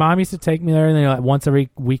 because my mom used to take me there, and like, once every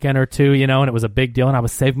weekend or two, and it was a big deal, and I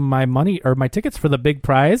was saving my money or my tickets for the big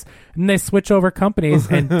prize, and they switch over companies,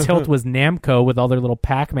 and Tilt was Namco with all their little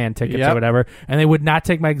Pac-Man tickets or whatever, and they would not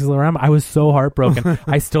take my Exhilarama. I was so heartbroken.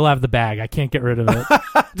 I still have the bag. I can't get rid of it.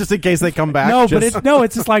 Just in case they come back. No, but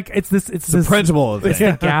it's just like it's this principle of it. It's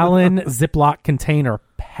a gallon Ziploc container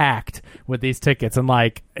packed with these tickets, and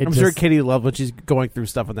like I'm sure Kitty loved when she's going through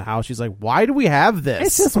stuff in the house. She's like, "Why do we have this?"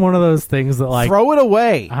 It's just one of those things that, like, throw it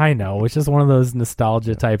away. I know, it's just one of those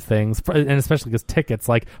nostalgia type things, and especially because tickets,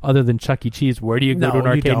 like, other than Chuck E. Cheese, where do you go to an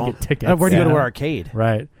arcade and get tickets? Where do you go to an arcade?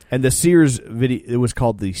 Right. And the Sears video, it was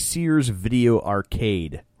called the Sears Video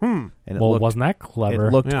Arcade. And wasn't that clever?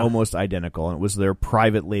 It looked almost identical, and it was their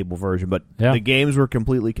private label version, but the games were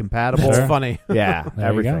completely compatible. It's funny. Yeah,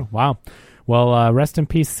 everything. Wow. Well, rest in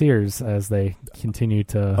peace, Sears, as they continue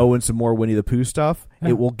to... Oh, and some more Winnie the Pooh stuff. Yeah.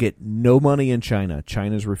 It will get no money in China.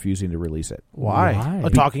 China's refusing to release it. Why?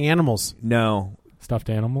 Talking animals. No. Stuffed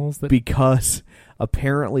animals? Because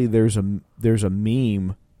apparently there's a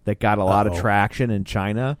meme that got a lot of traction in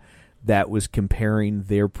China that was comparing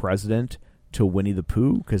their president to Winnie the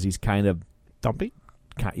Pooh because he's kind of... Dumpy?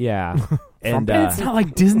 Yeah. And it's not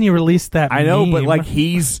like Disney released that I know, meme. but like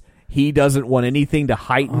he doesn't want anything to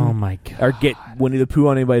heighten or get Winnie the Pooh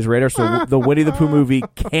on anybody's radar, so the Winnie the Pooh movie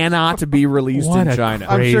cannot be released in China.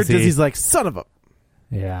 I'm sure Disney's like, son of a...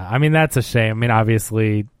 Yeah, I mean, that's a shame. I mean,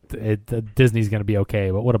 obviously, Disney's going to be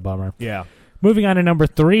okay, but what a bummer. Yeah. Moving on to number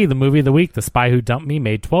 3, the movie of the week, The Spy Who Dumped Me,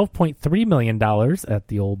 made $12.3 million at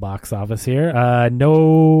the old box office here.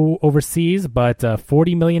 No overseas, but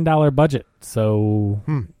 $40 million budget. So,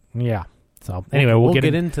 yeah. So anyway, we'll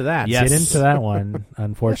get into that. Yes. Get into that one,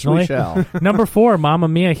 unfortunately. Yes, we shall. Number 4, Mamma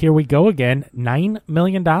Mia, Here We Go Again, $9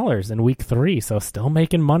 million in week 3, so still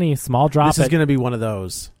making money. Small drop. This is going to be one of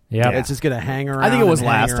those. Yeah, It's just going to hang around. I think it was and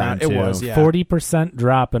hang last around. time, too. It was, yeah. 40%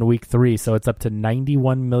 drop in week 3, so it's up to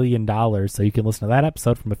 $91 million. So you can listen to that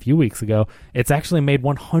episode from a few weeks ago. It's actually made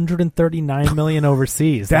 $139 million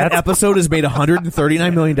overseas. That episode has made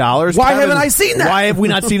 $139 million. Why haven't I seen that? Why have we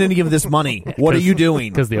not seen any of this money? What are you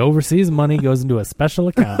doing? Because the overseas money goes into a special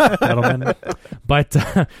account, gentlemen. But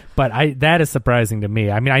that is surprising to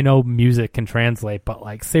me. I mean, I know music can translate, but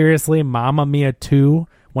like seriously, Mamma Mia 2,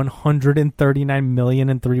 $139 million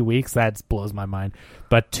in 3 weeks. That blows my mind.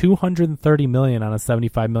 But $230 million on a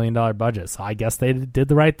 $75 million budget. So I guess they did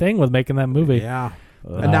the right thing with making that movie. Yeah.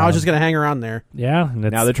 And now it's just going to hang around there. Yeah. And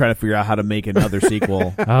Now they're trying to figure out how to make another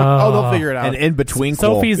sequel. Oh, they'll figure it out. And in between,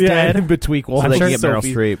 Sophie's dead. In between, so they can get Meryl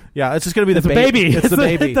Streep. Yeah, it's just going to be It's the a baby. It's the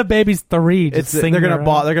baby. The baby's 3. Just They're singing going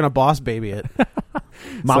around. to boss baby it.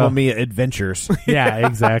 Mamma Mia Adventures. Yeah,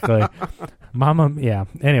 exactly. Yeah.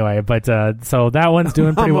 Anyway, but so that one's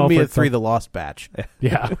doing pretty well. Mamma Mia for 3, The Lost Batch.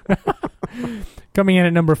 Yeah. Coming in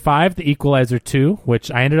at number 5, The Equalizer 2,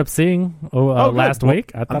 which I ended up seeing last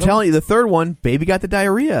week. I'm telling you, the third one, baby got the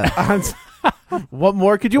diarrhea. What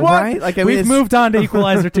more could you want? Right? Like, I mean, We've it's- moved on to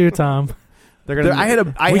Equalizer 2, Tom. They're gonna, I had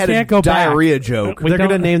We a can't go back. diarrhea joke. We they're going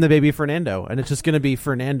to don't- name the baby Fernando, and it's just going to be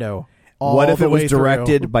Fernando. What if the it was way through.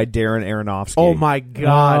 directed by Darren Aronofsky? Oh my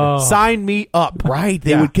God! Oh. Sign me up. Right,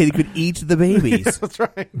 they could eat the babies. That's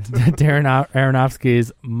right. Darren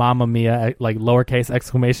Aronofsky's Mamma Mia, like lowercase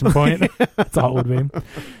exclamation point. That's all it would be.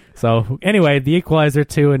 So anyway, The Equalizer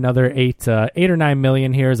 2, another 8 or 9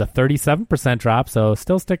 million here is a 37% drop. So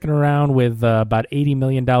still sticking around with about $80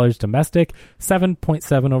 million domestic,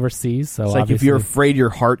 7.7 overseas. So It's like if obviously- you're afraid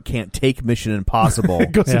your heart can't take Mission Impossible,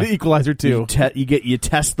 Goes to the Equalizer 2. you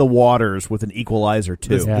test the waters with an Equalizer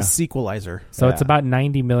 2. The Yeah. sequelizer. So it's about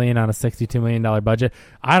 $90 million on a $62 million budget.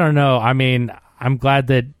 I don't know. I mean, I'm glad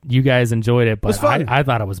that you guys enjoyed it, but I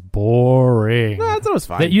thought it was boring. No, I thought it was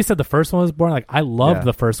fine. You said the first one was boring. Like, I loved Yeah.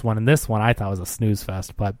 the first one, and this one I thought was a snooze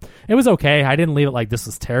fest, but it was okay. I didn't leave it like this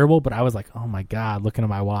was terrible, but I was like, oh my God, looking at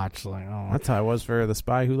my watch. Like, oh. That's how I was for The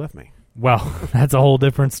Spy Who Left Me. Well, that's a whole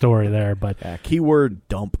different story there, but Keyword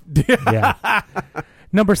dump. yeah.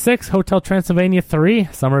 Number 6, Hotel Transylvania 3,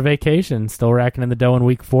 Summer Vacation. Still racking in the dough in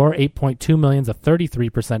week 4. 8.2 million is a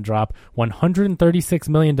 33% drop. 136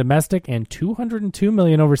 million domestic and 202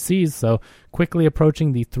 million overseas. So quickly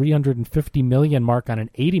approaching the 350 million mark on an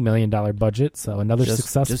 $80 million budget. So another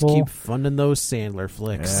successful. Just keep funding those Sandler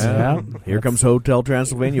flicks. Yeah. Here comes Hotel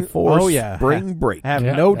Transylvania 4. Oh, yeah. Spring break. Have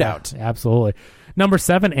Yeah, no yeah, doubt. Absolutely. Number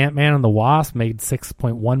 7, Ant-Man and the Wasp made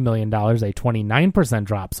 $6.1 million, a 29%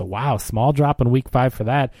 drop. So, wow, small drop in week 5 for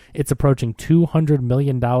that. It's approaching $200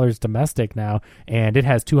 million domestic now, and it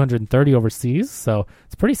has 230 overseas. So,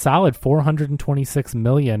 it's pretty solid, $426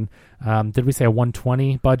 million. Did we say a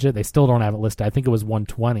 120 budget? They still don't have it listed. I think it was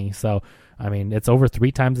 120. So, I mean, it's over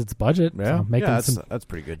 3 times its budget. Yeah. So making That's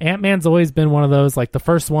pretty good. Ant-Man's always been one of those, like the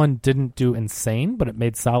first one didn't do insane, but it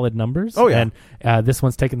made solid numbers. Oh, yeah. And this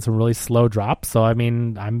one's taken some really slow drops. So, I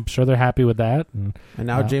mean, I'm sure they're happy with that. And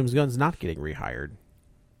now James Gunn's not getting rehired.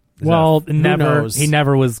 Well, who never. knows? He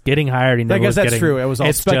never was getting hired. He never guess was that's getting, true. It was all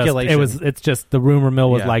it's speculation. It's just the rumor mill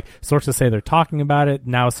was Yeah. like sources say they're talking about it.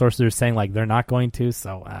 Now sources are saying like they're not going to.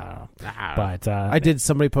 So, I don't know. But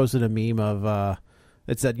somebody posted a meme of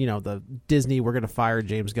it said, the Disney, we're going to fire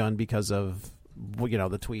James Gunn because of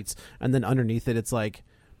the tweets, and then underneath it it's like,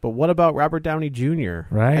 but what about Robert Downey Jr.?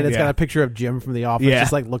 Right. And it's Yeah. got a picture of Jim from The Office, Yeah.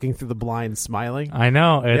 just like looking through the blinds, smiling. I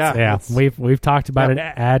know. it's- We've talked about it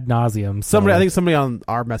ad nauseum. So I think somebody on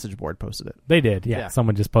our message board posted it. They did, yeah. Yeah.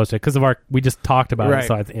 Someone just posted it because of we just talked about Right. it.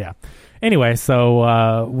 So yeah. Anyway,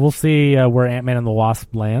 so we'll see where Ant-Man and the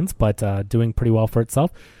Wasp lands, but doing pretty well for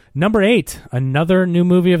itself. Number 8, another new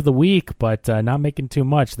movie of the week, but not making too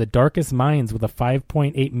much. The Darkest Minds with a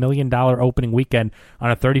 $5.8 million opening weekend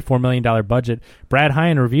on a $34 million budget. Brad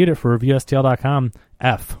Hine reviewed it for ReviewSTL.com.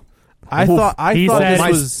 F. I Oof. thought He this said-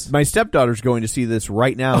 was My stepdaughter's going to see this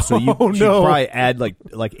right now, so you should no. probably add like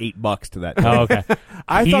 $8 to that. Oh, okay.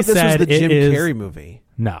 I He thought this was said the it Jim is- Carrey movie.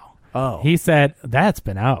 No. Oh. He said that's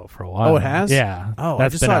been out for a while. Oh, it has? Yeah. Oh, I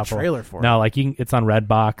that's just been saw a out trailer for it. No, like it's on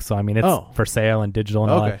Redbox, so I mean it's for sale and digital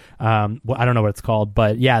and all Okay. that. Well, I don't know what it's called,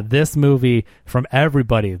 but yeah, this movie from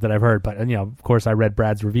everybody that I've heard, but of course I read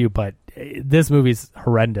Brad's review, but this movie's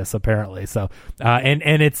horrendous apparently. So and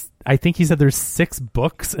it's I think he said there's 6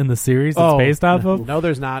 books in the series it's based off of. No,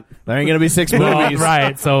 there's not. There ain't gonna be 6 movies,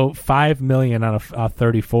 right? So $5 million on a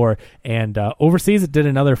 34, and overseas it did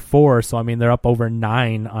another 4. So I mean they're up over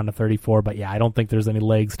 9 on a 34. But yeah, I don't think there's any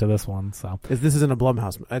legs to this one. So this isn't a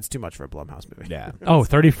Blumhouse. That's too much for a Blumhouse movie. Yeah. Oh,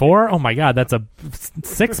 34? Oh my God, that's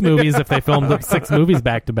 6 movies if they filmed 6 movies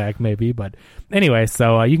back to back, maybe. But anyway,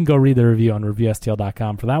 so you can go read the review on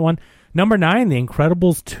reviewstl.com for that one. Number 9, The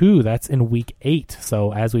Incredibles 2. That's in week 8.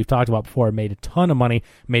 So as we've talked about before, it made a ton of money,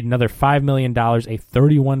 made another $5 million, a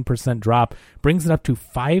 31% drop, brings it up to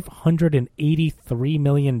 $583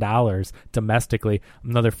 million domestically,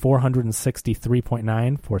 another 463.9,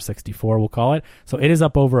 464 we'll call it. So it is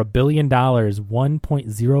up over $1 billion,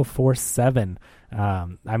 1.047.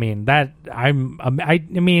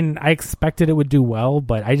 I expected it would do well,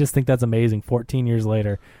 but I just think that's amazing. 14 years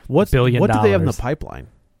later, $1 billion. What do they have in the pipeline?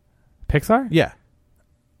 Pixar? Yeah.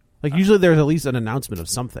 Like usually there's at least an announcement of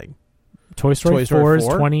something. Toy Story 4 is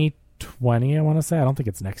 2020, I want to say. I don't think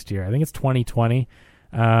it's next year. I think it's 2020.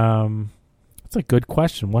 That's a good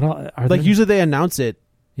question. What else, are like usually they announce it.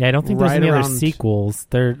 Yeah, I don't think there's any other sequels.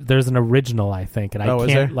 There's an original, I think, and I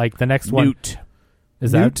can't like the next one. Newt.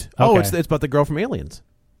 Is Newt? that? Oh, okay. it's about the girl from Aliens.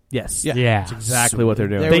 Yes. Yeah. That's exactly what they're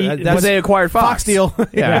doing. They acquired Fox deal.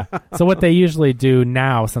 Yeah. So what they usually do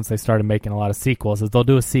now, since they started making a lot of sequels, is they'll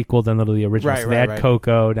do a sequel, then they'll do the original. So they had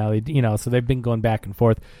Coco. Now so they've been going back and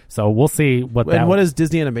forth. So we'll see what that. And what does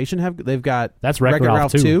Disney Animation have? They've got that's Wreck-It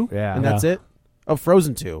Ralph 2. Yeah, and that's it. Oh,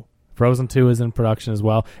 Frozen 2. Frozen 2 is in production as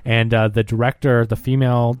well, and the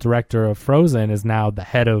female director of Frozen, is now the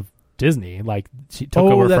head of Disney. Like she took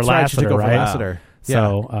over for Lasseter, She took over right? Lasseter.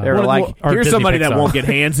 So they were like, here's Disney somebody Pixar. that won't get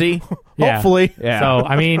handsy. Yeah. Hopefully. Yeah. So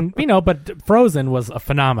I mean, but Frozen was a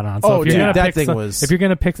phenomenon. So if you're gonna pick if you're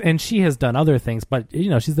gonna pick, and she has done other things, but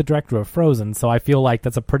she's the director of Frozen, so I feel like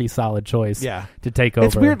that's a pretty solid choice. Yeah. To take over.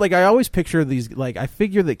 It's weird. Like I always picture these. Like I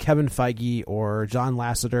figure that Kevin Feige or John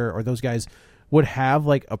Lasseter or those guys would have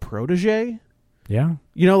like a protege. Yeah.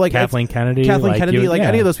 Like Kathleen Kennedy.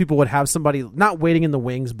 Any of those people would have somebody not waiting in the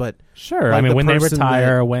wings, but sure. Like I mean, when they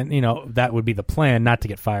retire, that would be the plan, not to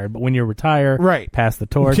get fired. But when you retire, right, pass the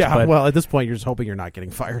torch. Yeah. But, well, at this point, you're just hoping you're not getting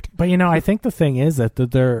fired. But I think the thing is that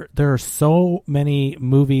there are so many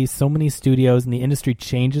movies, so many studios, and the industry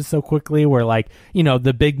changes so quickly. Where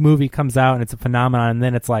the big movie comes out and it's a phenomenon, and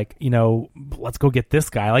then it's like let's go get this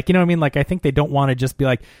guy. Like I mean, like I think they don't want to just be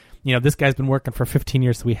like, this guy's been working for 15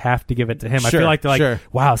 years, so we have to give it to him. Sure, I feel like they're like,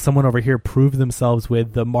 wow, someone over here proved themselves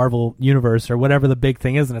with the Marvel Universe or whatever the big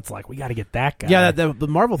thing is, and it's like, we got to get that guy. Yeah, the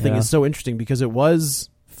Marvel thing is so interesting because it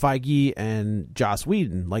was Feige and Joss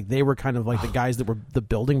Whedon. Like, they were kind of like the guys that were the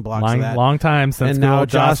building blocks of that. Long time since and now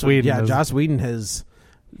Joss Whedon. Yeah, Joss Whedon has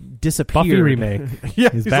disappeared. Buffy remake.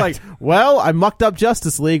 Yeah, he's like, well, I mucked up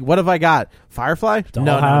Justice League. What have I got? Firefly? No.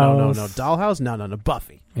 Dollhouse? No.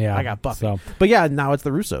 Buffy. Yeah, I got Buffy. So. But yeah, now it's the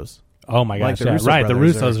Russos. Oh my gosh, the yeah. Russo Right, the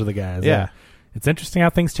brothers Russos are the guys. Yeah. It's interesting how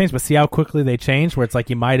things change, but see how quickly they change, where it's like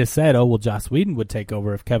you might have said, oh, well, Joss Whedon would take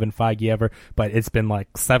over if Kevin Feige ever, but it's been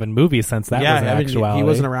like 7 movies since that was an actuality. He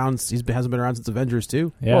wasn't around. He hasn't been around since Avengers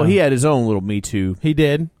 2. Yeah. Well, he had his own little Me Too. He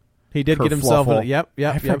did get himself. Yep.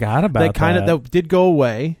 I forgot about that did go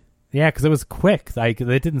away. Yeah, because it was quick. Like,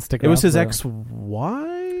 they didn't stick around. It was his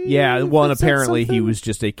ex-wife? Yeah, well, and apparently he was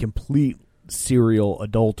just a complete serial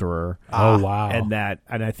adulterer. Oh, wow. And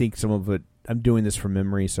I think some of it, I'm doing this from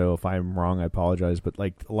memory, so if I'm wrong, I apologize, but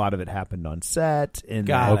like a lot of it happened on set, and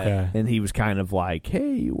and he was kind of like,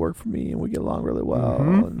 hey, you work for me and we get along really well,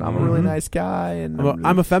 and I'm a really nice guy, and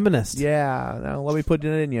I'm a feminist. Yeah, now let me put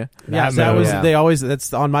it in you.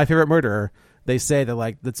 That's on My Favorite Murderer. They say that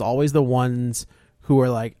like that's always the ones who are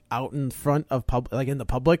like out in front of in the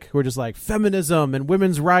public, who are just like feminism and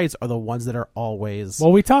women's rights, are the ones that are always.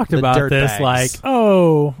 Well, we talked about this, like,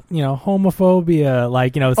 homophobia,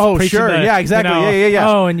 like, oh, sure, yeah, exactly, yeah.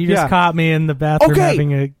 Oh, and you just caught me in the bathroom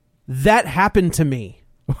having a. That happened to me.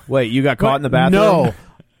 Wait, you got caught in the bathroom? No.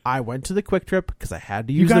 I went to the Quick Trip because I had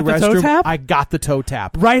to use the restroom. Toe tap? I got the toe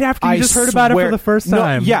tap right after you just heard about it for the first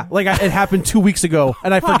time. No, yeah, like it happened 2 weeks ago,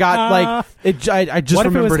 and I forgot. Like it, I just what if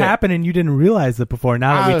remembered it was happening and you didn't realize it before?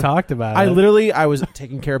 Now that we talked about it, I was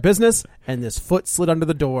taking care of business, and this foot slid under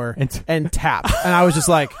the door and tapped, and I was just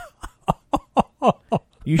like.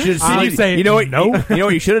 You should say, you know what? No, you know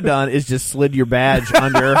what you should have done is just slid your badge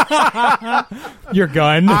under your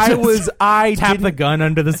gun. I tap the gun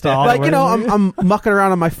under the stall. Like, I'm mucking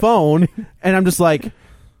around on my phone, and I'm just like,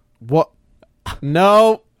 what?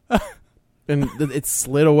 No. And it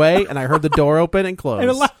slid away, and I heard the door open and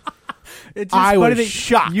close. It's just I funny was that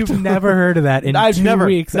shocked. You've never heard of that in I've 2 never-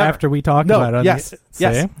 weeks never. after we talked No, about it. On yes, the,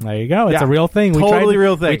 yes. See? There you go. It's Yeah. a real thing. Totally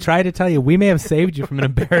real thing. We tried to tell you. We may have saved you from an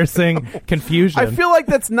embarrassing confusion. I feel like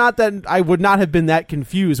that's not that. I would not have been that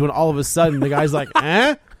confused when all of a sudden the guy's like,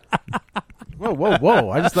 "Eh."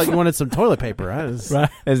 Whoa! I just thought you wanted some toilet paper. Right.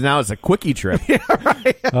 As now it's a quickie trip.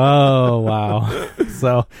 Oh, wow.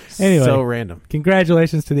 So, anyway. So random.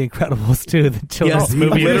 Congratulations to The Incredibles 2, the children's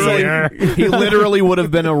movie of the year. He literally would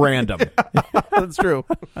have been a random. That's true.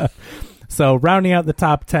 So, rounding out the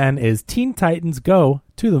top 10 is Teen Titans Go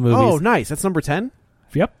to the movies. Oh, nice. That's number 10.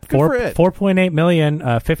 Yep, Good for it. 4.8 million,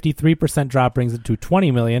 53% drop brings it to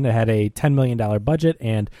 20 million. It had a $10 million budget,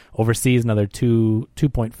 and overseas another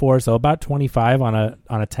 2.4, so about 25 on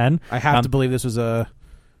a 10. I have to believe this was a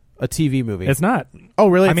TV movie. It's not. Oh,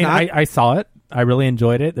 really? I It's mean, not? I saw it. I really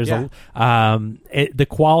enjoyed it. There's the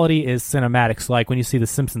quality is cinematic. So like when you see the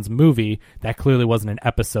Simpsons movie, that clearly wasn't an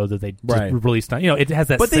episode that they just released on. It has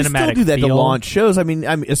that But they cinematic still do that feel. to launch shows. I mean,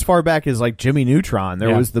 as far back as like Jimmy Neutron,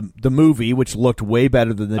 there was the movie, which looked way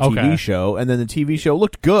better than the TV show, and then the TV show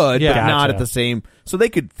looked good, but not at the same. So they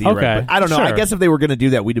could theoretically. I don't know. Sure. I guess if they were going to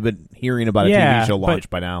do that, we'd have been hearing about a TV show launch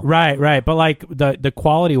by now. Right. But like the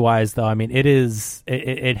quality wise, though, I mean, it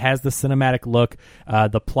has the cinematic look.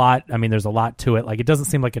 The plot, I mean, there's a lot to it. Like it doesn't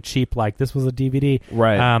seem like a cheap, like this was a DVD.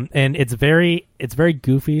 Right. And it's very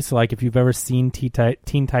goofy. So like if you've ever seen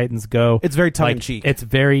Teen Titans Go, It's very tongue-in-cheek. It's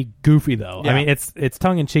very goofy though. Yeah. I mean, it's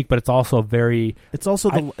tongue in cheek, but it's also very. It's also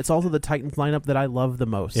the Titans lineup that I love the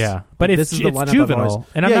most. Yeah, but this it's is the lineup I've juvenile, always-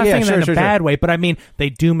 and I'm Yeah, not yeah, saying that in sure, a sure. bad way. But I mean, they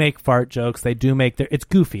do make fart jokes. They do make it's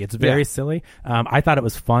goofy. It's very silly. I thought it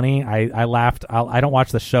was funny. I laughed. I don't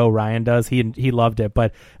watch the show. Ryan does. He loved it,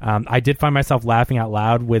 but I did find myself laughing out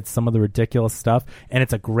loud with some of the ridiculous stuff. And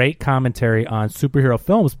it's a great commentary on superhero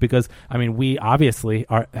films because I mean, we obviously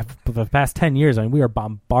are for the past 10 years. I mean, we are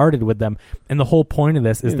bombarded with them. And the whole point of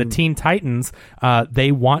this is the Teen Titans.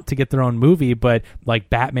 They want to get their own movie, but like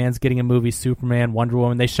Batman's getting a movie, Superman, Wonder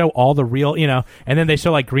Woman. They show all the real, and then they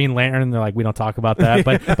show like Green Lantern. And they're like, we don't talk about that,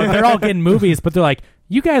 but they're all getting movies. But they're like,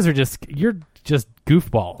 you guys are you're just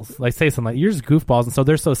goofballs. Like say something like you're just goofballs, and so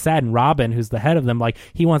they're so sad. And Robin, who's the head of them, like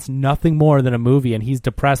he wants nothing more than a movie, and he's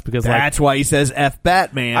depressed because that's why he says F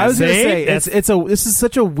Batman. I was going to say this is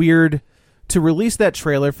such a weird to release that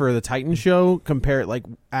trailer for the Titan show. Compare it like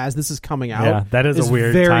as this is coming out. Yeah, that is a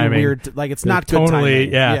weird very timing. weird. Like it's not good totally.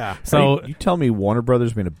 timing. Yeah. So you tell me Warner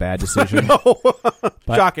Brothers made a bad decision.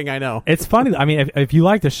 Shocking, I know. It's funny. I mean, if you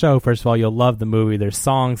like the show, first of all, you'll love the movie. There's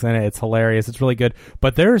songs in it. It's hilarious. It's really good.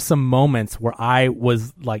 But there are some moments where I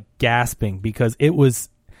was like gasping because it's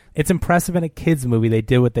impressive in a kids movie. They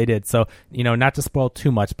did what they did. So, not to spoil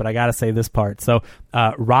too much, but I got to say this part. So,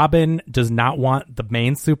 Robin does not want the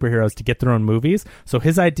main superheroes to get their own movies. So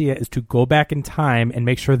his idea is to go back in time and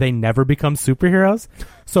make sure they never become superheroes.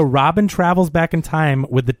 So Robin travels back in time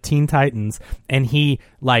with the Teen Titans and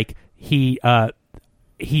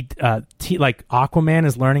Aquaman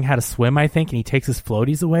is learning how to swim, I think, and he takes his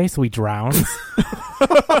floaties away, so he drowns.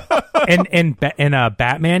 and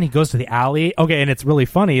Batman, he goes to the alley. Okay, and it's really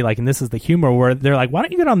funny, like, and this is the humor where they're like, why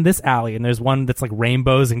don't you get on this alley? And there's one that's like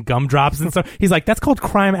rainbows and gumdrops, and so he's like, that's called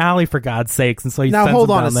Crime Alley, for God's sakes. And so he now sends hold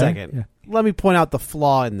them on a down there. second. Yeah. Let me point out the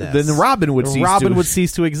flaw in this. Then Robin would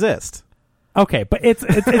cease to exist. Okay, but it's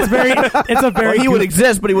very it's a very he would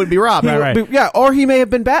exist, but he wouldn't be Robin. Right. Yeah, or he may have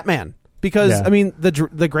been Batman. Because Yeah. I mean, the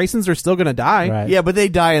Graysons are still going to die. Right. Yeah, but they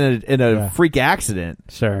die in a freak accident.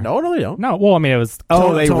 Sure. No, they don't. No, well, I mean, it was They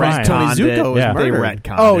Tony retconned Zuko it. was Yeah. They murdered.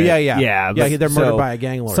 retconned Oh it. yeah. Yeah, They're murdered so- by a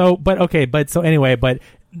gang lord. So anyway,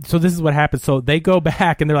 so this is what happens. So they go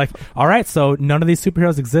back and they're like, all right, so none of these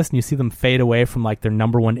superheroes exist, and you see them fade away from like their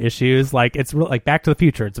number one issues. Like it's real, like Back to the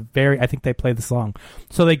Future. It's I think they play the song.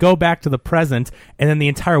 So they go back to the present, and then the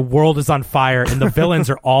entire world is on fire, and the villains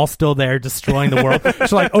are all still there destroying the world.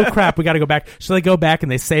 So like, oh crap, we got to go back. So they go back and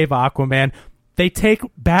they save Aquaman. They take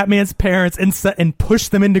Batman's parents and push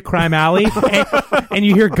them into Crime Alley, and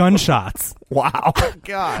you hear gunshots. Wow.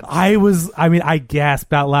 God. I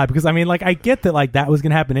gasped out loud because I get that like that was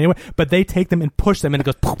gonna happen anyway, but they take them and push them and it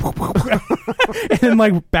goes poof, poof, poof. And then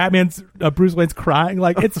like Batman's Bruce Wayne's crying.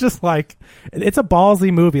 Like it's just like it's a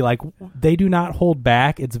ballsy movie. Like they do not hold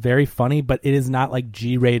back. It's very funny, but it is not like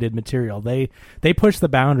G-rated material. They push the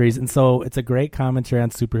boundaries, and so it's a great commentary on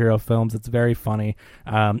superhero films. It's very funny.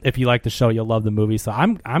 If you like the show, you'll love the movie. So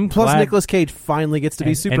I'm Plus glad Nicolas Cage finally gets to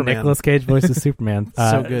be Superman. And Nicolas Cage voices Superman.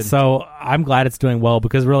 So good. So I'm glad it's doing well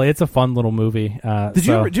because really it's a fun little movie. Did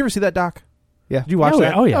you ever see that doc? Yeah. Did you watch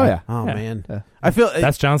that? Oh yeah. Oh Yeah. man. I feel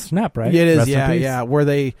That's John Schnapp, right? Yeah, it is. Rest in Yeah, peace. yeah. Where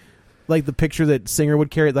they like the picture that Singer would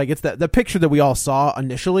carry. Like it's the picture that we all saw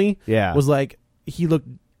initially. Yeah. Was like he looked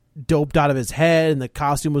doped out of his head and the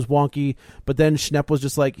costume was wonky. But then Schnepp was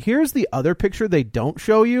just like, here's the other picture they don't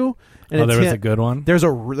show you. And there was a good one? There's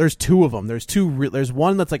two of them. There's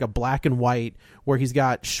one that's like a black and white where he's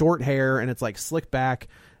got short hair and it's like slick back,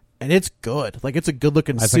 and it's good. Like, it's a good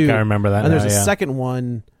looking suit. I think I remember that. And there's a second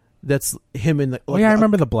one that's him in the. Like, I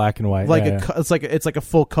remember the black and white. Like it's like a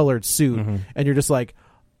full colored suit, and you're just like,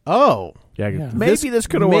 oh, maybe this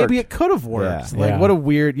could have worked. Maybe it could have worked. Yeah. Like, what a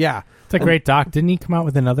weird, It's a great doc. Didn't he come out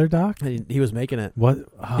with another doc? He was making it. What?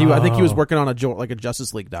 I think he was working on a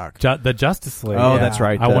Justice League doc. The Justice League. Oh, that's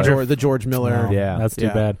right. I wonder the George Miller. That's too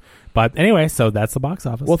bad. But anyway, so that's the box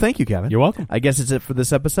office. Well, thank you, Kevin. You're welcome. I guess it's it for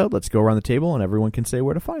this episode. Let's go around the table and everyone can say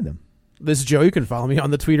where to find them. This is Joe. You can follow me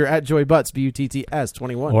on the Twitter at JoyButts,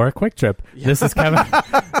 BUTTS21. Or a Quick Trip. This is Kevin.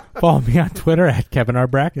 Follow me on Twitter at Kevin R.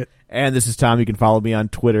 Brackett. And this is Tom. You can follow me on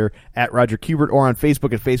Twitter at Roger Kubert or on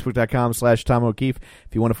Facebook at Facebook.com/Tom O'Keefe.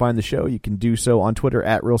 If you want to find the show, you can do so on Twitter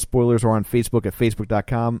at Real Spoilers or on Facebook at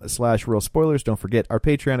Facebook.com/Real Spoilers. Don't forget our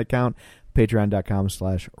Patreon account,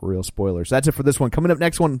 Patreon.com/Real Spoilers. That's it for this one. Coming up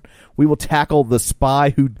next one, we will tackle The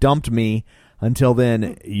Spy Who Dumped Me. Until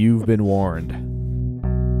then, you've been warned.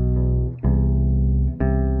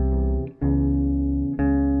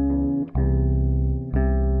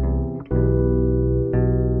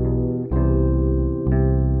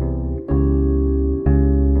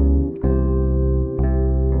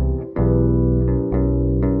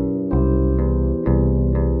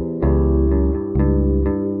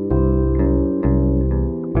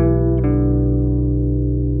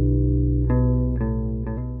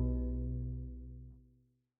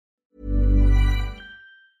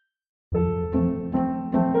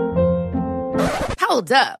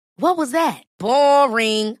 Hold up. What was that?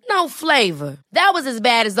 Boring. No flavor. That was as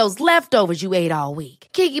bad as those leftovers you ate all week.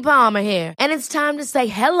 Keke Palmer here. And it's time to say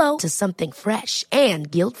hello to something fresh and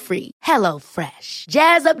guilt-free. Hello Fresh.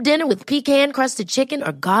 Jazz up dinner with pecan-crusted chicken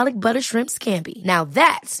or garlic butter shrimp scampi. Now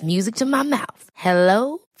that's music to my mouth.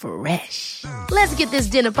 Hello Fresh. Let's get this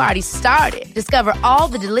dinner party started. Discover all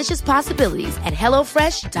the delicious possibilities at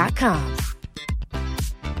HelloFresh.com.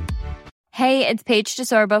 Hey, it's Paige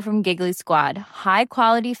DeSorbo from Giggly Squad. High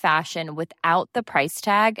quality fashion without the price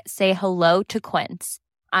tag. Say hello to Quince.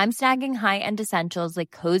 I'm snagging high-end essentials like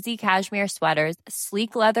cozy cashmere sweaters,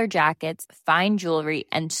 sleek leather jackets, fine jewelry,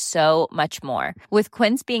 and so much more. With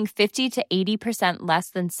Quince being 50 to 80%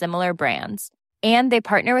 less than similar brands. And they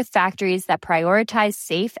partner with factories that prioritize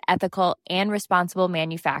safe, ethical, and responsible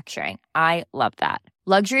manufacturing. I love that.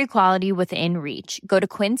 Luxury quality within reach. Go to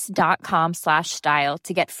quince.com/style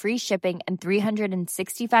to get free shipping and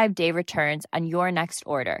 365-day returns on your next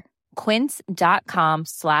order.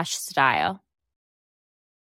 Quince.com/style.